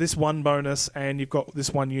 you've got this one bonus and you've got this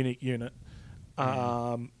one unique unit.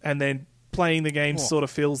 And then playing the game sort of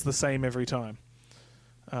feels the same every time.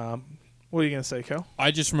 What are you going to say, Cal?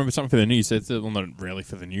 I just remember something for the news. Well, not really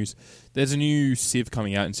for the news. There's a new Civ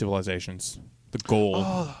coming out in Civilizations. The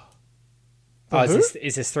Gaul.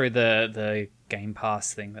 Is this through the Game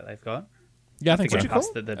Pass thing that they've got? Yeah, I think The so. Game Pass,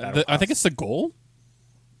 the Battle I think Pass. it's the Gaul.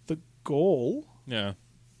 The Gaul? Yeah.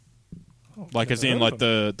 Like as in like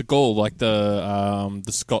the Gaul, like the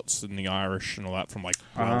Scots and the Irish and all that from like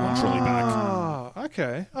truly back. Oh,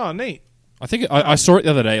 okay. Oh, neat. I think I saw it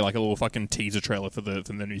the other day, like a little fucking teaser trailer for the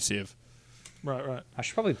new Civ. Right. I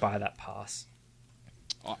should probably buy that pass.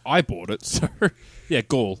 I bought it, so yeah,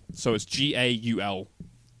 Gaul. So it's Gaul,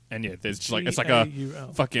 and yeah, there's just like it's like a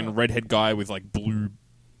fucking redhead guy with like blue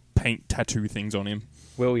paint tattoo things on him.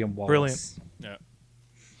 William Wallace. Brilliant.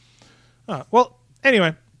 Yeah. Well,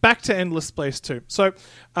 anyway, back to Endless Space 2. So,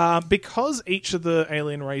 because each of the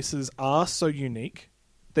alien races are so unique,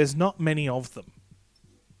 there's not many of them.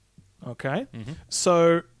 Okay? Mm-hmm.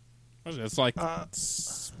 So... It's like 8?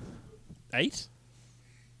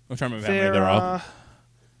 I'm trying to remember how many there are.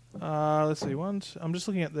 Let's see. I'm just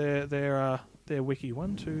looking at their wiki.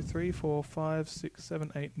 1, 2, 3, 4, 5, 6,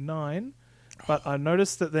 7, 8, 9. But I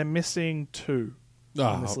noticed that they're missing 2.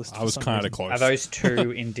 On this list I was kind of close. Are those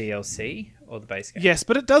 2 in DLC or the base game? Yes,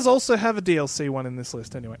 but it does also have a DLC one in this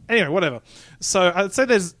list anyway. Anyway, whatever. So I'd say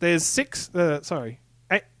there's 6. 8.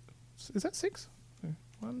 Is that 6?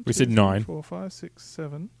 1, We 2, said 3, 9. 4, 5, 6,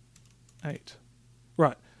 7, 8.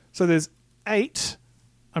 Right. So there's 8.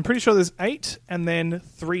 I'm pretty sure there's 8 and then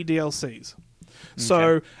 3 DLCs.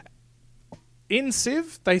 So in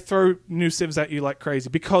Civ, they throw new Civs at you like crazy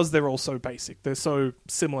because they're all so basic. They're so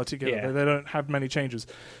similar together. Yeah. They don't have many changes.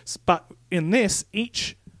 But in this,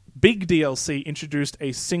 each big DLC introduced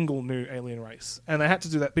a single new alien race. And they had to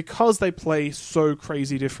do that because they play so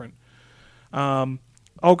crazy different.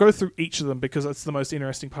 I'll go through each of them because it's the most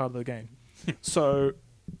interesting part of the game. So,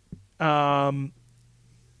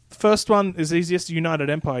 first one is easiest, United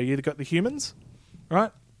Empire. You got the humans,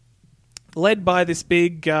 right? Led by this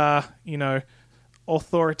big,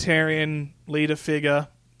 authoritarian leader figure,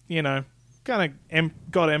 kind of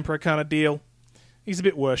God Emperor kind of deal. He's a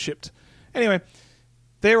bit worshipped. Anyway,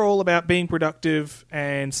 they're all about being productive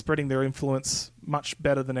and spreading their influence much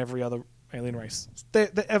better than every other alien race.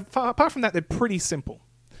 Apart from that, they're pretty simple.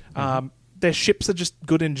 Their ships are just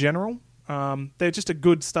good in general. They're just a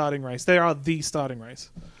good starting race. They are the starting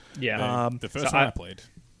race. Yeah. The first one I played.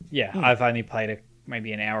 Yeah, I've only played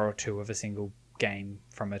maybe an hour or 2 of a single game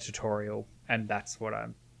from a tutorial, and it's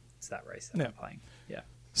that race that I'm playing. Yeah.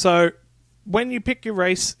 So when you pick your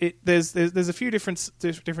race, there's a few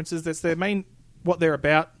differences. That's their main what they're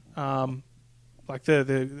about, like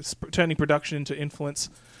the turning production into influence.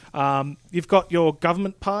 You've got your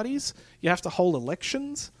government parties. You have to hold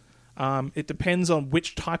elections. It depends on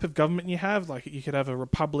which type of government you have. Like you could have a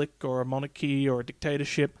republic or a monarchy or a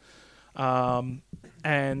dictatorship,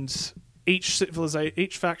 and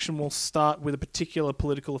each faction will start with a particular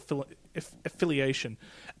political affiliation,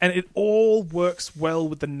 and it all works well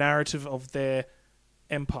with the narrative of their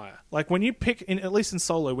empire. Like when you pick, at least in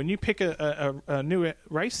solo, when you pick a new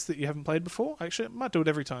race that you haven't played before, actually, it might do it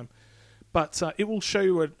every time, but it will show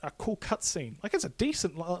you a cool cutscene. Like it's a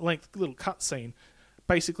decent length little cutscene,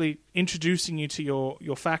 basically introducing you to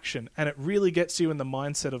your faction, and it really gets you in the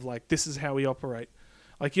mindset of like, this is how we operate.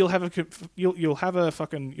 Like you'll build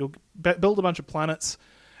a bunch of planets,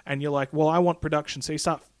 and you're like, well, I want production. So you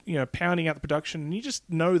start pounding out the production, and you just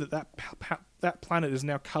know that planet is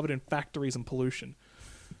now covered in factories and pollution.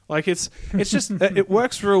 Like it's just it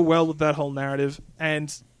works real well with that whole narrative.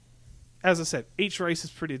 And as I said, each race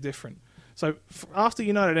is pretty different. So after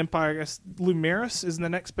United Empire, I guess Lumeris is the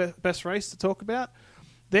next best race to talk about.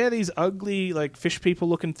 They're these ugly, like fish people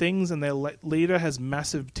looking things, and their leader has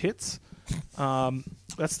massive tits.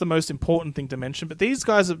 That's the most important thing to mention. But these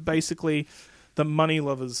guys are basically the money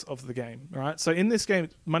lovers of the game, right? So in this game,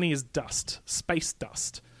 money is dust, space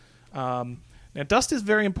dust. Now, dust is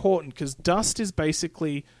very important because dust is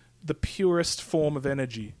basically the purest form of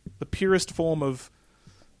energy, the purest form of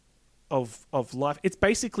life. It's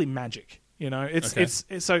basically magic, It's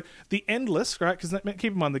so the Endless, right? Because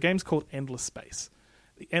keep in mind the game's called Endless Space.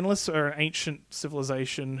 The Endless are an ancient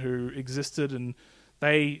civilization who existed, and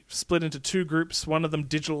they split into 2 groups. One of them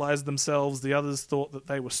digitalized themselves. The others thought that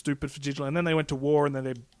they were stupid for digitalizing. And then they went to war, and then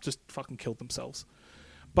they just fucking killed themselves.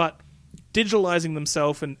 But digitalizing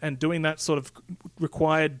themselves and doing that sort of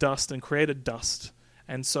required dust and created dust.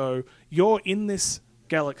 And so you're in this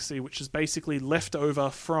galaxy, which is basically left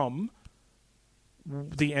over from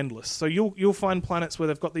the Endless. So you'll find planets where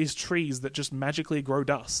they've got these trees that just magically grow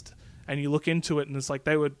dust. And you look into it, and it's like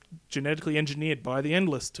they were genetically engineered by the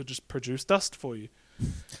Endless to just produce dust for you.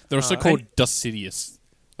 They're also called Dustidius.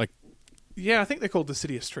 Yeah, I think they're called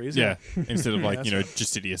deciduous trees. Yeah, instead of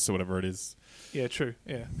Justidius or whatever it is. Yeah, true.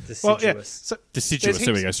 Yeah, deciduous. Well, yeah. So deciduous.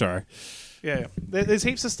 There we go. Sorry. Yeah. There's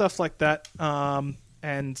heaps of stuff like that.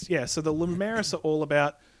 And yeah, so the Lumeris are all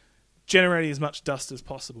about generating as much dust as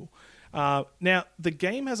possible. Now, the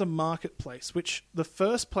game has a marketplace, which the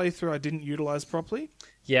first playthrough I didn't utilize properly.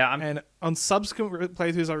 Yeah, and on subsequent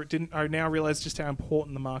playthroughs, I now realize just how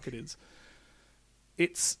important the market is.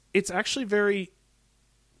 It's actually very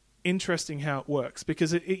interesting how it works,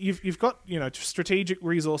 because you've got strategic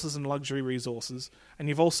resources and luxury resources, and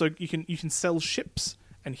you can sell ships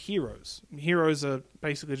and heroes. Heroes are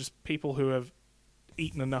basically just people who have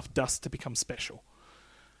eaten enough dust to become special.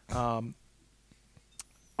 On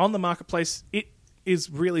the marketplace, it is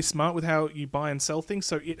really smart with how you buy and sell things.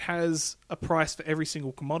 So it has a price for every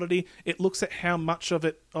single commodity. It looks at how much of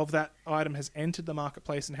that item has entered the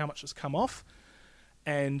marketplace and how much has come off,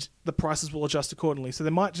 and the prices will adjust accordingly. So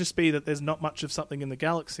there might just be that there's not much of something in the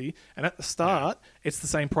galaxy, and at the start, it's the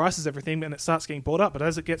same price as everything, and it starts getting bought up. But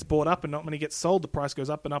as it gets bought up and not many get sold, the price goes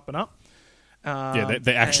up and up and up.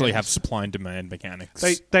 They actually have supply and demand mechanics.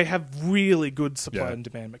 They have really good supply and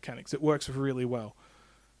demand mechanics. It works really well.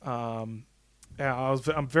 I'm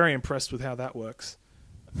very impressed with how that works,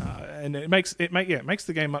 and it makes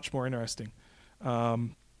the game much more interesting.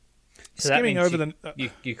 So skimming over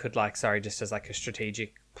you could just as like a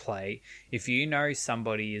strategic play, if you know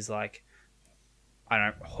somebody is like, I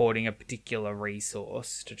don't know, hoarding a particular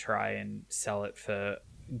resource to try and sell it for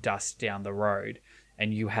dust down the road,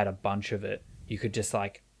 and you had a bunch of it, you could just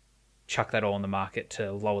like chuck that all in the market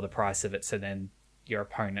to lower the price of it, so then your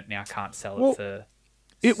opponent now can't sell it for.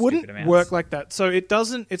 It wouldn't amounts. Work like that. So it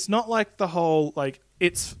doesn't. It's not like the whole like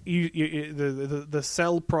it's the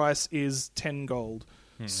sell price is 10 gold.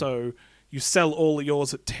 So you sell all of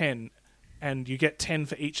yours at 10, and you get 10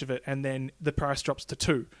 for each of it, and then the price drops to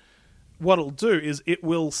 2. What it'll do is it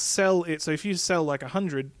will sell it. So if you sell like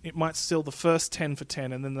 100, it might sell the first 10 for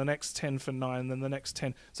 10, and then the next 10 for 9, and then the next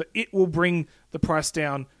 10. So it will bring the price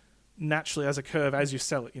down naturally as a curve as you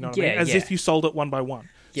sell it. You know what I mean? As if you sold it one by one.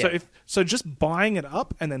 Yeah. So just buying it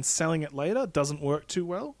up and then selling it later doesn't work too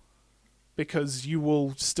well, because you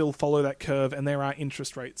will still follow that curve, and there are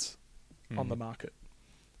interest rates on the market.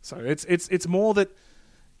 So it's more that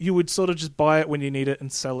you would sort of just buy it when you need it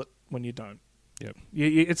and sell it when you don't. Yep.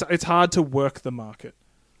 It's hard to work the market.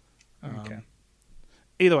 Okay.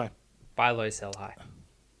 Either way, buy low, sell high.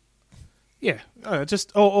 Yeah.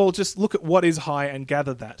 Just look at what is high and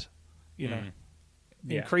gather that.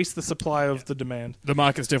 Increase the supply of the demand. The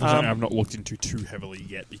market's definitely something I've not looked into too heavily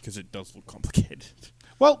yet, because it does look complicated.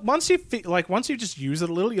 Well, once you just use it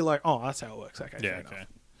a little, you're like, oh, that's how it works. Okay. Yeah. Okay.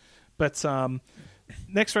 But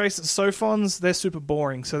next race, Sophons. They're super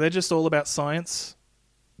boring, so they're just all about science.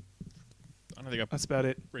 I don't think that's about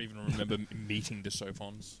it. I even remember meeting the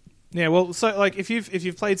Sophons. Yeah. Well, so like if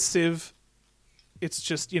you've played Civ, it's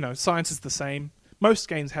just science is the same. Most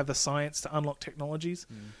games have the science to unlock technologies.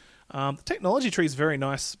 The technology tree is very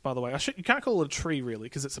nice, by the way. You can't call it a tree, really,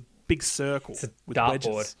 because it's a big circle with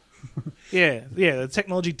wedges. Yeah, the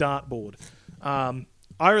technology dartboard.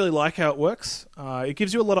 I really like how it works. It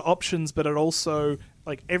gives you a lot of options, but it also,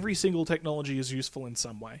 like, every single technology is useful in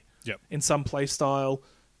some way. Yep. In some play style.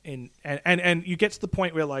 And you get to the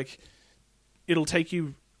point where, like, it'll take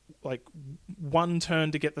you like one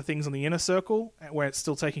turn to get the things on the inner circle, where it's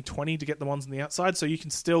still taking 20 to get the ones on the outside, so you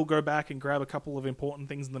can still go back and grab a couple of important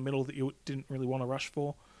things in the middle that you didn't really want to rush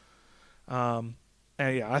for. And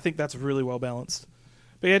I think that's really well balanced.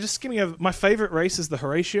 But yeah, just skimming over, my favorite race is the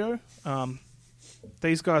Horatio.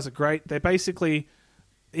 These guys are great. They're basically,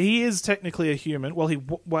 he is technically a human.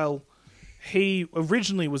 He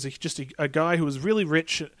originally was just a guy who was really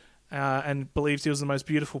rich and believed he was the most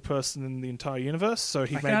beautiful person in the entire universe. So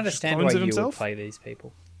he made just clones of himself. You would play these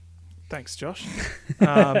people. Thanks, Josh.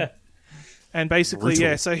 And basically,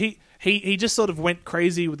 brutal. So he just sort of went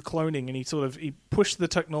crazy with cloning, and he pushed the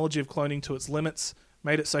technology of cloning to its limits,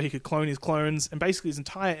 made it so he could clone his clones, and basically his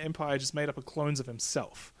entire empire just made up of clones of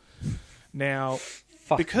himself. Now,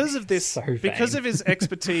 because of this, because of his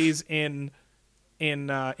expertise in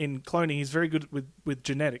cloning, he's very good with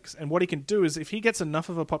genetics. And what he can do is, if he gets enough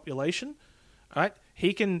of a population, right,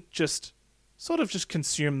 he can just sort of just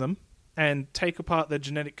consume them and take apart their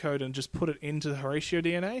genetic code and just put it into the Horatio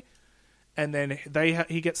DNA. And then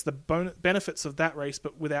he gets the benefits of that race,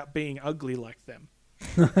 but without being ugly like them.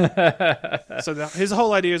 So his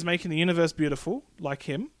whole idea is making the universe beautiful like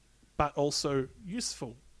him, but also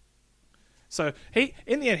useful. So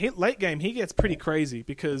in the end, late game, he gets pretty crazy,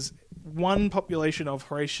 because one population of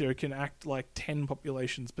Horatio can act like 10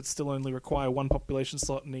 populations, but still only require one population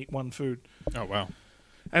slot and eat one food. Oh, wow.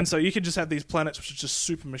 And so you can just have these planets which are just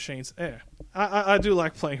super machines. Yeah, I do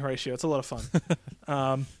like playing Horatio. It's a lot of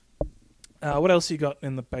fun. What else you got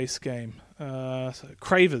in the base game?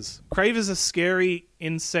 Cravers. Cravers are scary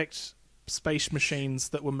insect space machines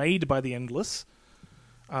that were made by the Endless.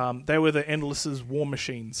 They were the Endless's war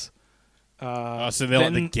machines. So they're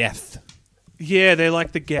like the Geth. Yeah, they're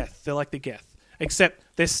like the Geth. They're like the Geth, except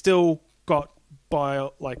they're still got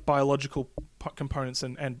biological components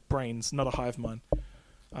and brains, not a hive mind.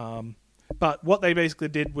 But what they basically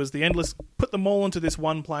did was the Endless put them all onto this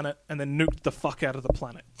one planet and then nuked the fuck out of the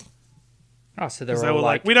planet. Oh, so they were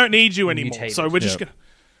like, we don't need you anymore, mutated. so we're just gonna.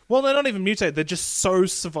 Well, they're not even mutated. They're just so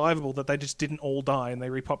survivable that they just didn't all die and they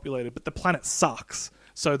repopulated. But the planet sucks,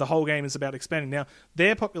 so the whole game is about expanding. Now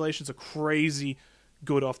their populations are crazy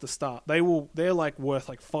good off the start. They're like worth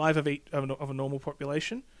like 5 of a normal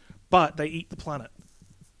population, but they eat the planet.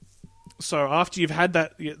 So after you've had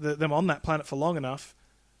them on that planet for long enough,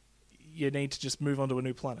 you need to just move on to a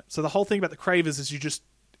new planet. So the whole thing about the Cravers is you just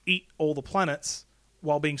eat all the planets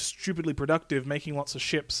while being stupidly productive, making lots of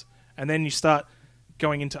ships, and then you start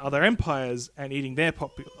going into other empires and eating their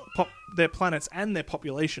their planets and their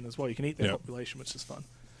population as well. You can eat their population, which is fun.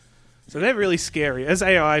 So they're really scary. As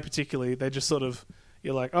AI particularly, they're just sort of,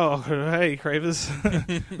 you're like, oh, hey, Cravers.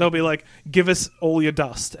 They'll be like, give us all your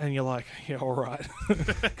dust. And you're like, yeah, all right.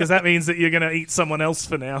 Because that means that you're going to eat someone else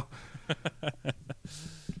for now.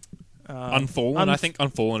 Unfallen, I think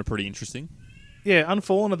Unfallen are pretty interesting. Yeah,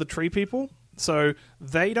 Unfallen are the tree people. So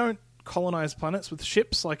they don't colonize planets with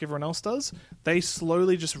ships like everyone else does. They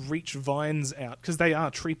slowly just reach vines out because they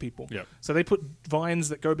are tree people. Yep. So they put vines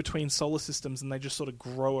that go between solar systems and they just sort of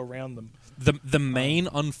grow around them. The main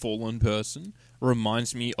Unfallen person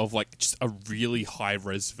reminds me of like just a really high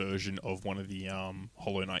res version of one of the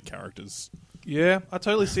Hollow Knight characters. Yeah, I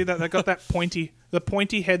totally see that. They got that pointy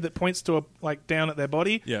head that points to down at their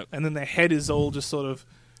body. Yep. And then their head is all just sort of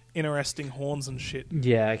interesting horns and shit.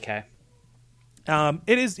 Yeah, okay.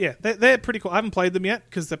 It is, yeah. They're pretty cool. I haven't played them yet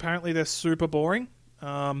because apparently they're super boring.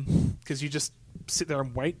 Because you just sit there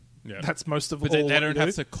and wait. Yeah. That's most of but all. They don't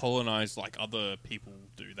have to colonize like other people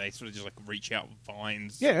do. They sort of just like reach out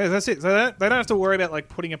vines. Yeah, that's it. So they don't have to worry about like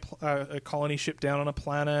putting a colony ship down on a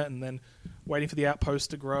planet and then waiting for the outpost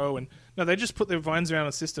to grow. And no, they just put their vines around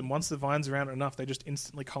a system. Once the vines are around it enough, they just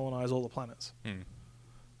instantly colonize all the planets.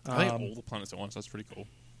 I think all the planets at once. That's pretty cool.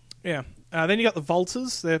 Yeah. Then you got the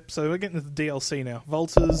Volters. So we're getting to the DLC now.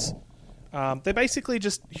 Volters, they're basically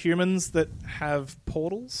just humans that have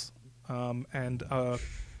portals and a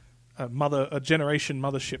generation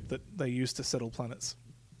mothership that they use to settle planets.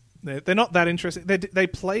 They're not that interesting. They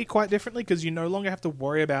play quite differently because you no longer have to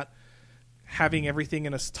worry about having everything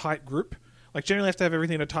in a tight group. Like generally, you have to have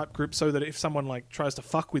everything in a tight group so that if someone like tries to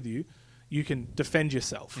fuck with you, you can defend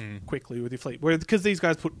yourself quickly with your fleet. Whereas because these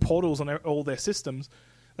guys put portals on all their systems,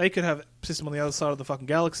 they could have a system on the other side of the fucking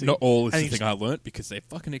galaxy. Not all is the thing I learnt because they're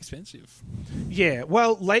fucking expensive. Yeah,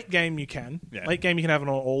 well, late game you can. Yeah. Late game you can have it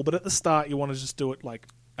on all, but at the start you want to just do it like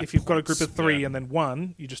if you've got a group of 3 and then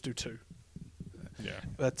 1, you just do 2. Yeah.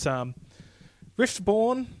 But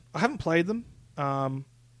Riftborn, I haven't played them.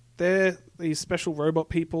 They're these special robot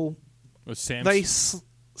people. They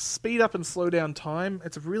speed up and slow down time.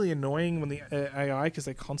 It's really annoying when the AI because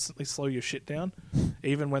they constantly slow your shit down,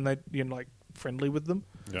 even when you're like friendly with them.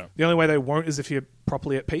 Yeah. The only way they won't is if you're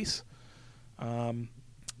properly at peace. So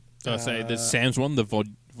I say there's Sam's one, the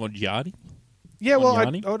Vodjani. Yeah, well, I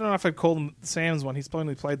don't know if I'd call them Sam's one. He's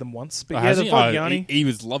only played them once. But the Vodjani. He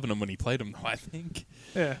was loving them when he played them, I think.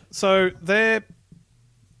 Yeah. So they're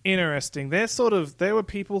interesting. They were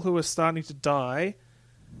people who were starting to die,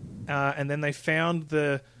 and then they found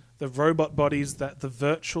the robot bodies that the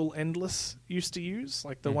virtual Endless used to use,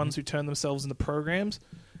 like the ones who turn themselves into programs,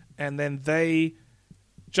 and then they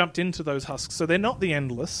jumped into those husks. So they're not the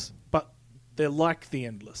Endless, but they're like the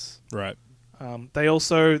Endless. Right.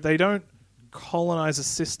 They don't colonize a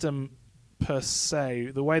system per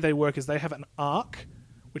se. The way they work is they have an Ark,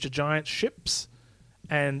 which are giant ships,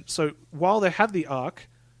 and so while they have the Ark,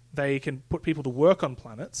 they can put people to work on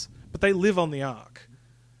planets, but they live on the Ark.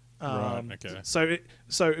 Right. Okay. So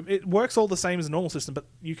it works all the same as a normal system, but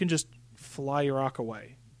you can just fly your Ark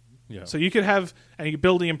away. Yeah. So you could have, and you're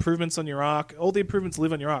building improvements on your Ark. All the improvements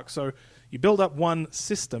live on your Ark. So you build up one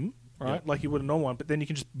system, right, like you would a normal one, but then you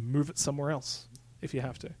can just move it somewhere else if you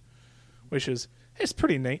have to, which is it's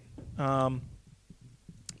pretty neat. But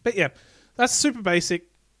yeah, that's super basic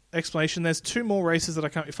explanation. There's 2 more races that I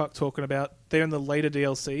can't be fucked talking about. They're in the later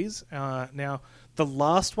DLCs. Now, the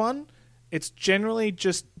last one, it's generally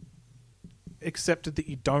just accepted that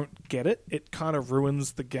you don't get it. It kind of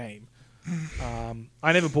ruins the game.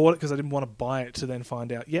 I never bought it because I didn't want to buy it to then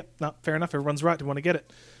find out, fair enough, everyone's right, didn't want to get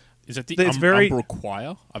it. Is that the Umbral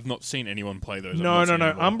Choir? I've not seen anyone play those. No.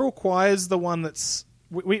 Umbral Choir is the one that's...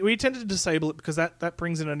 We tended to disable it because that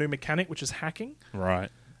brings in a new mechanic, which is hacking. Right.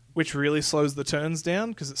 Which really slows the turns down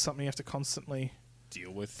because it's something you have to constantly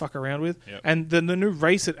deal with, fuck around with. Yep. And then the new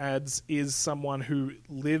race it adds is someone who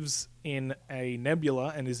lives in a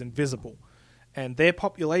nebula and is invisible, and their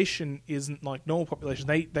population isn't like normal population.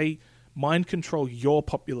 They mind control your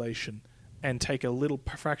population and take a little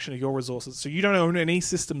fraction of your resources. So you don't own any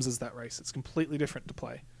systems as that race. It's completely different to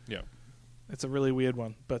play. Yeah, it's a really weird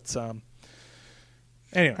one, but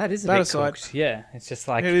anyway, that is a bit cooked. Yeah, it's just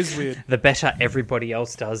like it is weird. The better everybody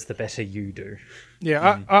else does, the better you do.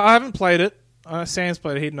 Yeah, I haven't played it. Sam's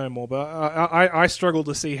played it. He'd know more, but I struggle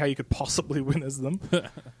to see how you could possibly win as them.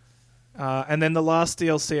 And then the last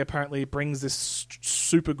DLC apparently brings this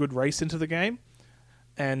super good race into the game,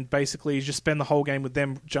 and basically you just spend the whole game with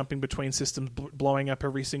them jumping between systems, blowing up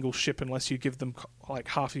every single ship unless you give them like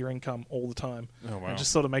half your income all the time. Oh, wow. It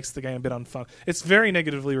just sort of makes the game a bit unfun. It's very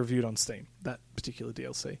negatively reviewed on Steam, that particular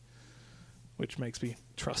DLC, which makes me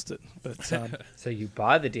trust it. But So you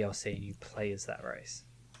buy the DLC and you play as that race.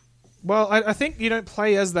 well, I think you don't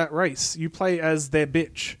play as that race. You play as their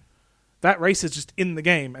bitch. That race is just in the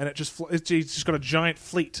game, and it's just got a giant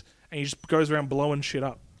fleet, and he just goes around blowing shit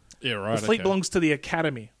up. yeah, right. The fleet belongs to the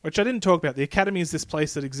Academy, which I didn't talk about. The Academy is this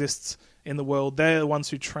place that exists in the world. They're the ones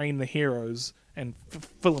who train the heroes and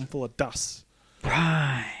fill them full of dust.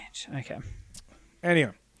 Right. Okay.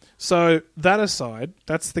 Anyway, so that aside,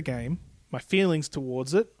 that's the game. My feelings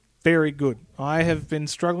towards it, very good. I have been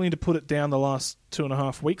struggling to put it down the last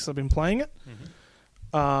 2.5 weeks I've been playing it.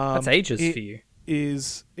 That's ages for you.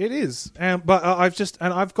 It is, but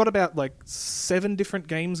I've got about like 7 different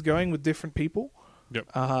games going with different people.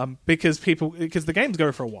 Yep. Because the games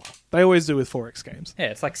go for a while. They always do with 4X games. Yeah,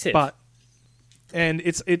 it's like Civ. But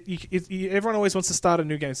everyone always wants to start a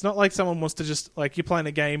new game. It's not like someone wants to just like you're playing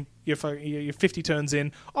a game, you're 50 turns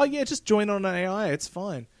in. Oh yeah, just join on an AI. It's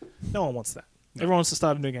fine. No one wants that. No. Everyone wants to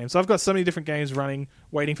start a new game. So I've got so many different games running,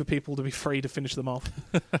 waiting for people to be free to finish them off.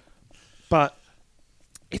 But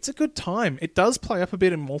it's a good time. It does play up a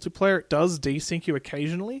bit in multiplayer. It does desync you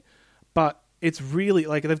occasionally, but it's really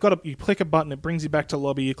like you click a button, it brings you back to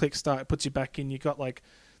lobby. You click start, it puts you back in. You got like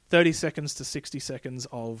 30 seconds to 60 seconds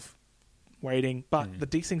of waiting, but the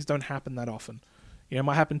desyncs don't happen that often. You know, it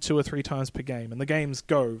might happen 2 or 3 times per game, and the games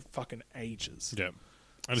go fucking ages. Yeah.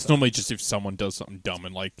 And it's normally just if someone does something dumb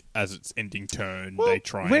and like as it's ending turn, they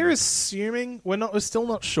try. We're assuming we're still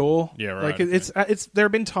not sure. Yeah, right. Like it's there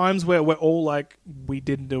have been times where we're all like we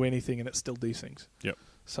didn't do anything and it still desyncs. Yep.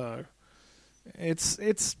 So it's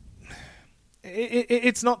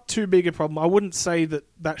not too big a problem. I wouldn't say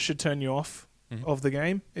that should turn you off of the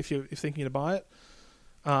game if you're thinking to buy it.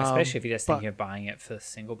 Especially if you're just thinking of buying it for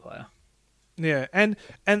single player. Yeah, and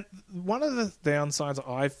one of the downsides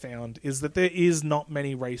I've found is that there is not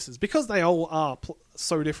many races because they all are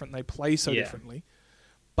so different. They play so differently,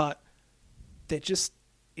 but there just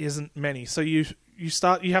isn't many. So you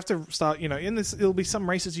have to start. You know, in this, it'll be some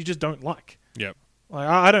races you just don't like. Yep. Like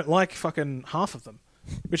I don't like fucking half of them,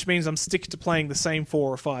 which means I'm stick to playing the same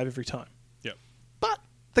 4 or 5 every time. Yep. But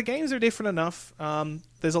the games are different enough.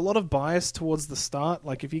 There's a lot of bias towards the start.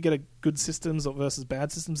 Like if you get a good systems versus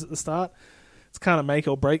bad systems at the start, it's kind of make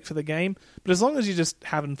or break for the game. But as long as you're just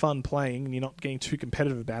having fun playing and you're not getting too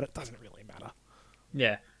competitive about it, doesn't really matter.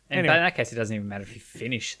 Yeah. And anyway. in that case, it doesn't even matter if you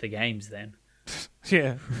finish the games then.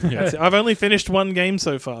 Yeah. That's it. I've only finished 1 game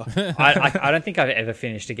so far. I don't think I've ever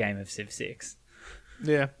finished a game of Civ 6.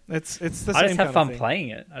 Yeah. It's the same I just have fun thing. playing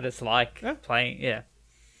it. I just like playing. Yeah.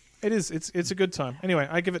 It is. It's a good time. Anyway,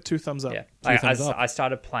 I give it 2 thumbs up. Yeah. Thumbs up. I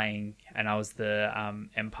started playing and I was the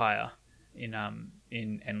Empire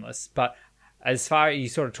in Endless. But as far as you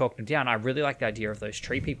sort of talked them down, I really like the idea of those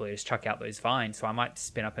tree people who just chuck out those vines. So I might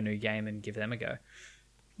spin up a new game and give them a go.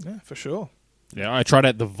 Yeah, for sure. Yeah, I tried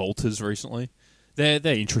out the Voltas recently. They're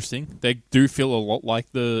interesting. They do feel a lot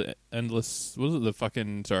like the Endless. What was it? The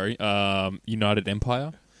fucking United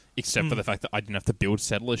Empire, except for the fact that I didn't have to build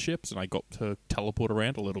settler ships and I got to teleport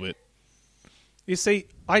around a little bit. You see,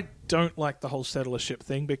 I don't like the whole settler ship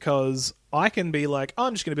thing because I can be like,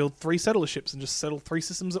 I'm just going to build 3 settler ships and just settle 3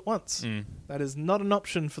 systems at once. That is not an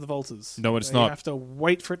option for the Voltas. No, it's not. You have to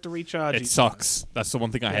wait for it to recharge. It sucks. That's the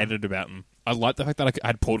one thing I hated about them. I like the fact that I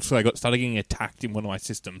had portals, so I started getting attacked in one of my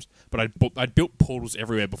systems. But I'd built portals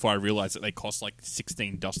everywhere before I realized that they cost like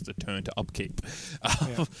 16 dust a turn to upkeep.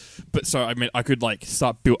 But so I mean, I could like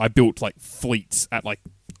I built like fleets at like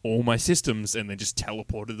all my systems, and then just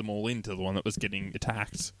teleported them all into the one that was getting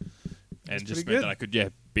attacked, and just meant that I could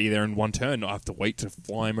be there in 1 turn, not have to wait to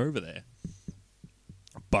fly him over there.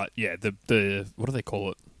 But yeah, the what do they call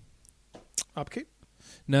it? Upkeep?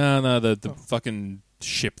 No, the fucking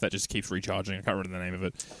ship that just keeps recharging. I can't remember the name of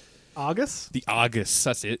it. Argus? The Argus,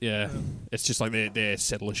 that's it, It's just like their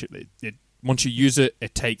settler ship. Once you use it,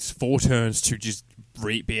 it takes 4 turns to just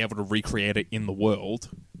be able to recreate it in the world,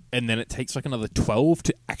 and then it takes like another 12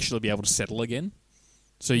 to actually be able to settle again.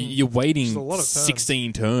 So you're waiting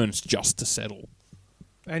 16 turns just to settle.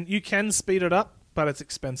 And you can speed it up, but it's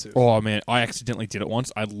expensive. Oh, man, I accidentally did it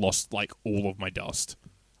once. I lost, like, all of my dust.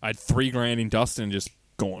 I had $3,000 in dust and just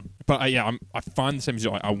gone. But, I find the same as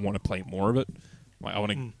you. I want to play more of it. Like, I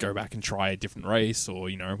want to go back and try a different race or,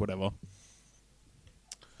 whatever.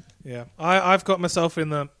 Yeah. I've got myself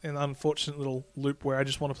in an unfortunate little loop where I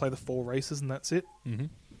just want to play the 4 races and that's it. Mm-hmm.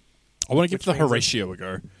 I want to give the Horatio a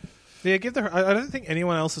go. Yeah, I don't think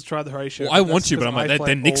anyone else has tried the Horatio. Well, I want to, but I'm like,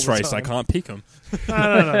 they're Nick's race. I can't pick them.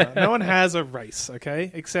 No. No one has a race, okay?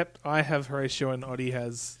 Except I have Horatio and Oddie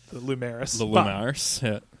has the Lumeris. The Lumeris,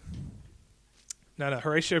 yeah. No,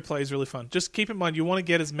 Horatio play is really fun. Just keep in mind, you want to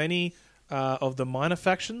get as many of the minor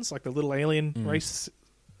factions, like the little alien race,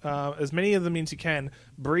 as many of them as you can,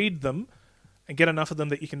 breed them, and get enough of them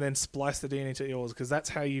that you can then splice the DNA to yours, because that's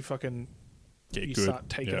how you fucking start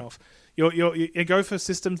taking off. You go for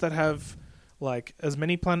systems that have like as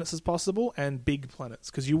many planets as possible and big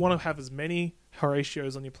planets, because you want to have as many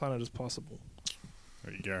Horatios on your planet as possible.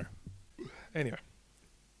 There you go. Anyway,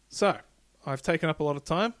 so I've taken up a lot of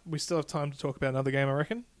time. We still have time to talk about another game, I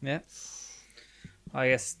reckon. Yeah. I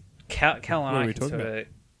guess Cal and I can sort of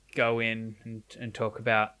go in and talk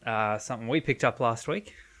about something we picked up last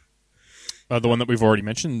week. The one that we've already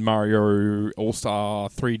mentioned, Mario All-Star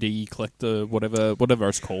 3D Collector, whatever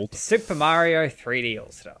it's called. Super Mario 3D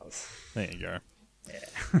All-Stars. There you go.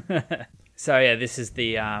 Yeah. So yeah, this is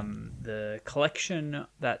the collection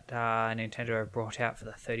that Nintendo brought out for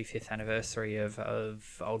the 35th anniversary of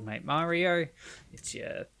Old Mate Mario. It's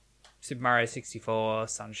your Super Mario 64,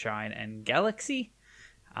 Sunshine, and Galaxy.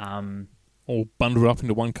 All bundled up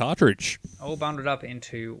into one cartridge. All bundled up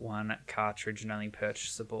into one cartridge and only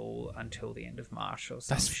purchasable until the end of March or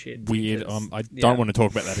some shit. Weird. I don't want to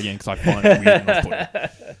talk about that again because I find it weird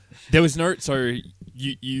enough. There was no... So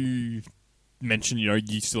you mentioned,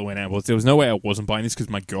 you still went out. Well, there was no way I wasn't buying this because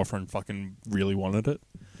my girlfriend fucking really wanted it.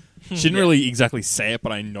 She didn't really exactly say it,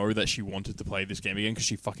 but I know that she wanted to play this game again because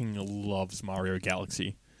she fucking loves Mario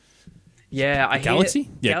Galaxy. Yeah, Galaxy?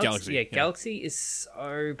 Galaxy. Yeah, Galaxy is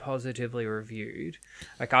so positively reviewed.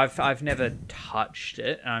 Like I've never touched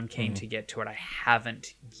it, and I'm keen to get to it. I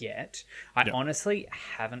haven't yet. I honestly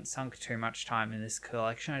haven't sunk too much time in this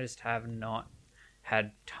collection. I just have not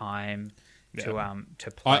had time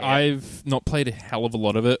to play it. I've not played a hell of a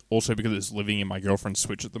lot of it, also because it's living in my girlfriend's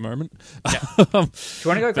Switch at the moment. Yeah. Do you want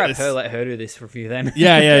to go grab her, let her do this review then?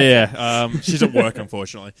 Yeah. She's at work,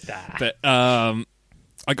 unfortunately. But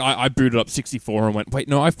I booted up 64 and went, wait,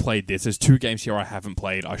 no, I've played this. There's 2 games here I haven't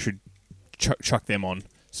played. I should chuck them on.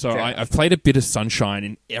 So I've played a bit of Sunshine,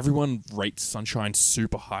 and everyone rates Sunshine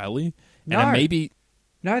super highly. And maybe...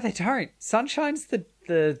 No, they don't. Sunshine's the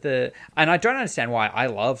and I don't understand why. I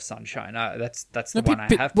love Sunshine. That's the one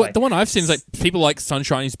I have played. The one I've seen is like people like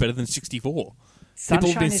Sunshine is better than 64. Sunshine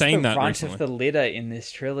people have been saying that runt recently. Of the litter in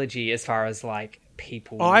this trilogy as far as like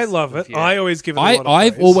people. I love it. I always give it a lot of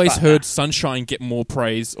I've praise. always heard Sunshine get more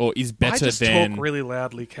praise or is better I just than... talk really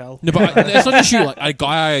loudly, Cal. No, but it's not just you. Like, a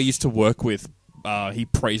guy I used to work with, he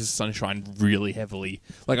praises Sunshine really heavily.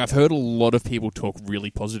 Like, I've heard a lot of people talk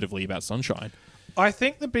really positively about Sunshine. I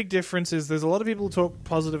think the big difference is there's a lot of people who talk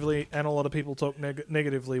positively and a lot of people talk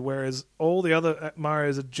negatively, whereas all the other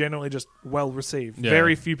Marios are generally just well received. Yeah.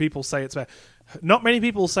 Very few people say it's bad. Not many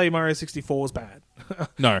people say Mario 64 is bad.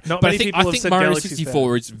 No, not but many people have think said Mario Galaxy's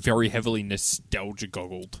 64 bad. is very heavily nostalgia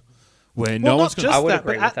goggled, where no one's going. I would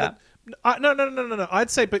agree with that. No. I'd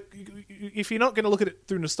say, but if you're not going to look at it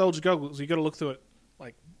through nostalgia goggles, you got to look through it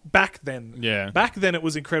like back then. Yeah, back then it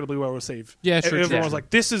was incredibly well received. Yeah, true. Everyone was like,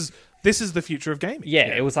 "This is the future of gaming."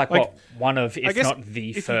 Yeah, it was like one of, if not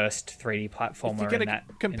the first 3D platformer. If you're going to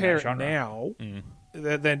compare it now,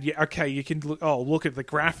 then okay, you can look at the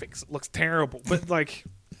graphics. It looks terrible, but like,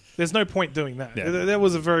 there's no point doing that. Yeah. That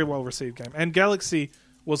was a very well received game, and Galaxy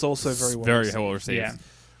was also very well received. Yeah.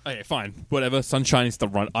 Okay, fine, whatever. Sunshine is the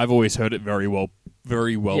run. I've always heard it very well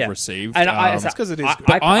received. And that's because it is.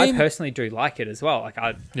 I personally do like it as well. Like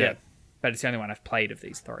but it's the only one I've played of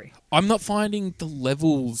these 3. I'm not finding the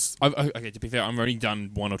levels... Okay, to be fair, I've only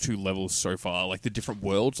done 1 or 2 levels so far. Like, the different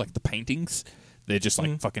worlds, like the paintings, they're just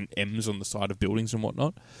like fucking M's on the side of buildings and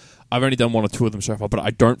whatnot. I've only done 1 or 2 of them so far, but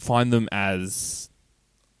I don't find them as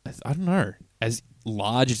I don't know, as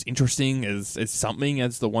large, as interesting, as something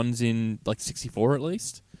as the ones in, like, 64 at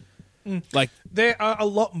least. Like, there are a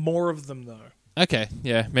lot more of them, though. Okay,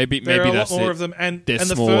 yeah, maybe there are that's a lot more it. of them, and they're the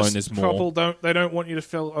small first and there's more. couple don't want you to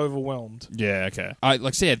feel overwhelmed. Yeah, okay.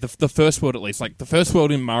 The first world at least, like the first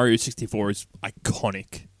world in Mario 64 is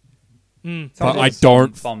iconic. But I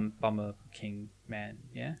don't. Bomber King Man.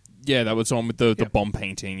 Yeah. Yeah, that was on with the bomb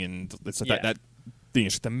painting and it's like that thing.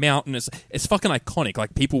 It's the mountain. It's fucking iconic.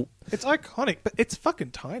 Like people. It's iconic, but it's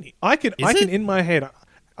fucking tiny. I can in my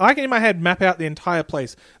head map out the entire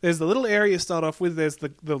place. There's the little area you start off with. There's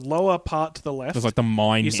the lower part to the left. There's like the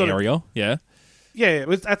mine area. Yeah,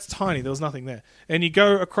 that's tiny. There was nothing there. And you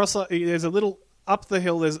go across. There's a little up the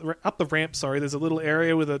hill. There's up the ramp. Sorry, there's a little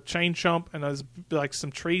area with a chain chomp, and there's like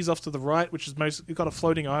some trees off to the right, which is you've got a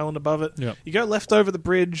floating island above it. Yep. You go left over the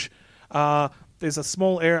bridge. There's a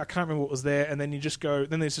small area. I can't remember what was there, and then you just go.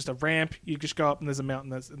 Then there's just a ramp. You just go up, and there's a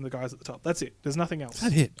mountain. And the guys at the top. That's it. There's nothing else.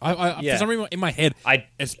 That's it. For some reason in my head,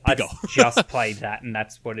 it's bigger. I just played that, and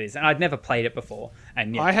that's what it is. And I'd never played it before.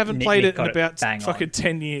 And I haven't played it in about fucking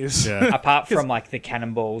 10 years. Yeah. Apart from like the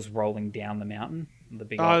cannonballs rolling down the mountain.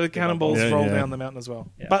 The cannonballs roll down the mountain as well.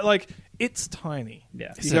 Yeah. But like, it's tiny.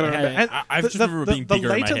 Yeah, you got to remember. I just remember being bigger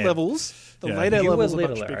the later in my head. levels. The later levels are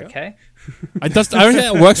much bigger. Okay. I don't think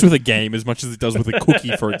that works with a game as much as it does with a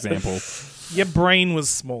cookie, for example. Your brain was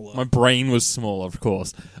smaller. My brain was smaller, of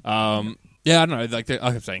course. I don't know. Like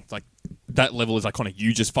I'm saying, like that level is iconic.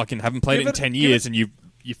 You just fucking haven't played it in 10 years, and you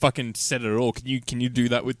fucking said it all. Can you do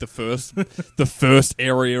that with the first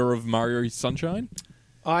area of Mario Sunshine?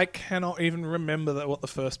 I cannot even remember what the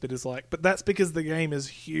first bit is like, but that's because the game is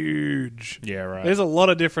huge. Yeah, right. There's a lot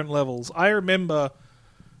of different levels. I remember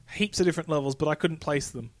heaps of different levels, but I couldn't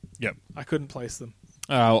place them. Yep, I couldn't place them.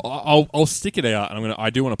 I'll stick it out, and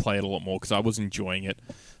I do want to play it a lot more because I was enjoying it.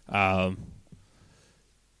 I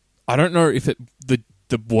don't know if the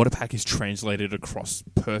water pack is translated across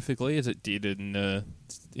perfectly as it did in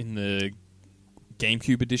the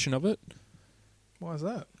GameCube edition of it. Why is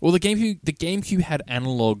that? Well, the GameCube had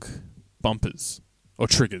analog bumpers or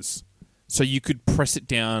triggers, so you could press it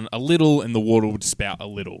down a little and the water would spout a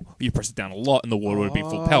little. You press it down a lot and the water would be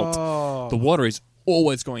full pelt. The water is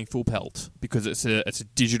always going full pelt because it's a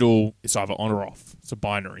digital. It's either on or off. It's a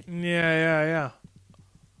binary. Yeah.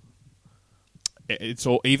 It's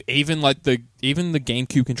all even the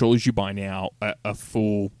GameCube controllers you buy now are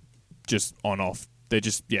full, just on off. They're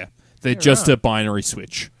just a binary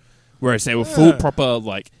switch. Whereas they were full proper,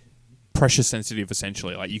 like, pressure sensitive,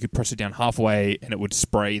 essentially. Like, you could press it down halfway and it would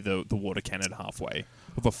spray the water cannon halfway.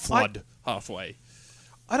 With a flood halfway.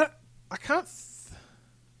 I can't...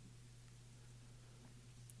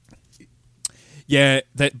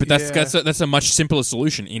 That's a much simpler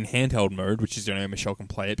solution in handheld mode, which is the only way Michelle can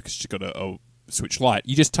play it because she's got a Switch Lite.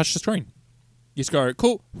 You just touch the screen. You just go,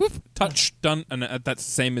 cool, whoop, touch, done, and that's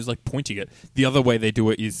the same as, like, pointing it. The other way they do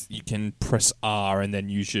it is you can press R and then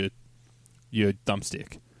use your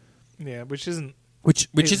thumbstick. Yeah, which isn't... Which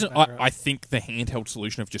isn't... I think the handheld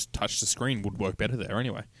solution of just touch the screen would work better there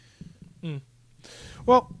anyway. Mm.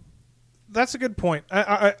 Well, that's a good point.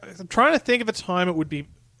 I'm trying to think of a time it would be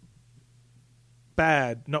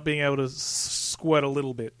bad not being able to squirt a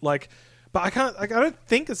little bit. Like, but I can't... Like, I don't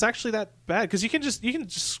think it's actually that bad because you can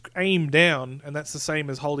just aim down and that's the same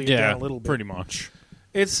as holding it down a little bit. Pretty much.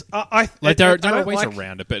 It's... there are ways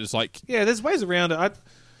around it, but it's like... Yeah, there's ways around it.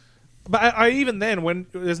 But I even then, when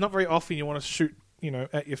there's not very often you want to shoot,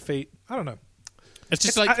 at your feet. I don't know. It's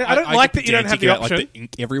just like I don't like that you don't have the option. Like the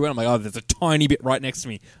ink everywhere. I'm like, there's a tiny bit right next to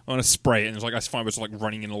me. I want to spray it, and it's like I find it's like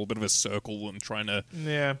running in a little bit of a circle and trying to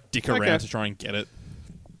dick around to try and get it.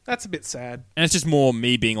 That's a bit sad. And it's just more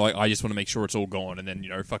me being like, I just want to make sure it's all gone, and then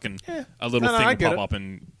a little thing will pop up,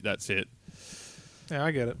 and that's it. Yeah, I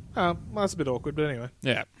get it. Well, that's a bit awkward, but anyway.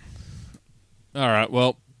 Yeah. All right.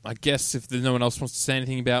 Well, I guess if no one else wants to say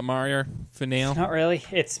anything about Mario for now. Not really.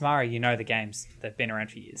 It's Mario. You know the games. They've been around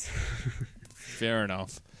for years. Fair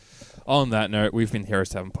enough. On that note, we've been Heroes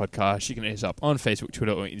Tavern Podcast. You can hit us up on Facebook,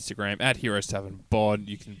 Twitter, or Instagram at Heroes Tavern Bod.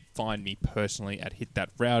 You can find me personally at Hit That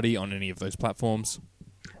Rowdy on any of those platforms.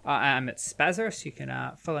 I'm at Spazarus. You can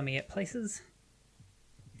follow me at places.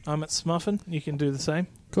 I'm at Smuffin. You can do the same.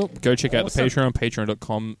 Cool. Go check out the Patreon,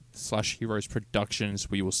 patreon.com/heroesproductions.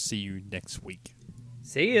 We will see you next week.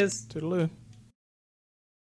 See yous. Toodaloo.